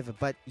God or whatever,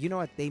 but you know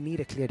what, they need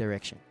a clear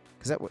direction,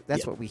 because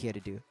that's what we're here to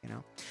do.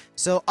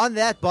 So on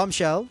that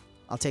bombshell,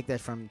 I'll take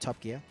that from Top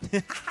Gear.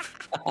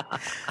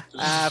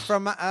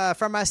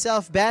 From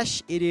myself,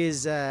 Bash, it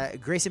is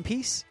grace and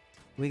peace.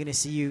 We're gonna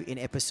see you in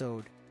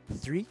episode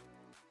 3.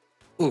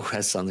 Oh,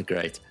 that sounds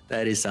great.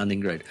 That is sounding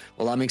great.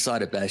 Well, I'm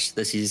excited, Bash.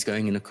 This is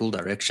going in a cool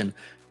direction.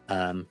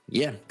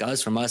 Yeah,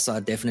 guys, from my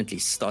side, definitely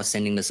start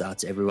sending this out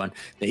to everyone.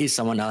 There is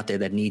someone out there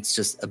that needs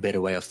just a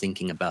better way of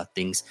thinking about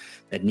things,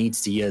 that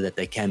needs to hear that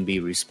they can be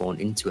respawned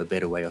into a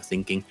better way of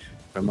thinking.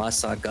 From my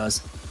side,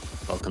 guys,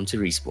 welcome to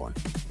Respawn.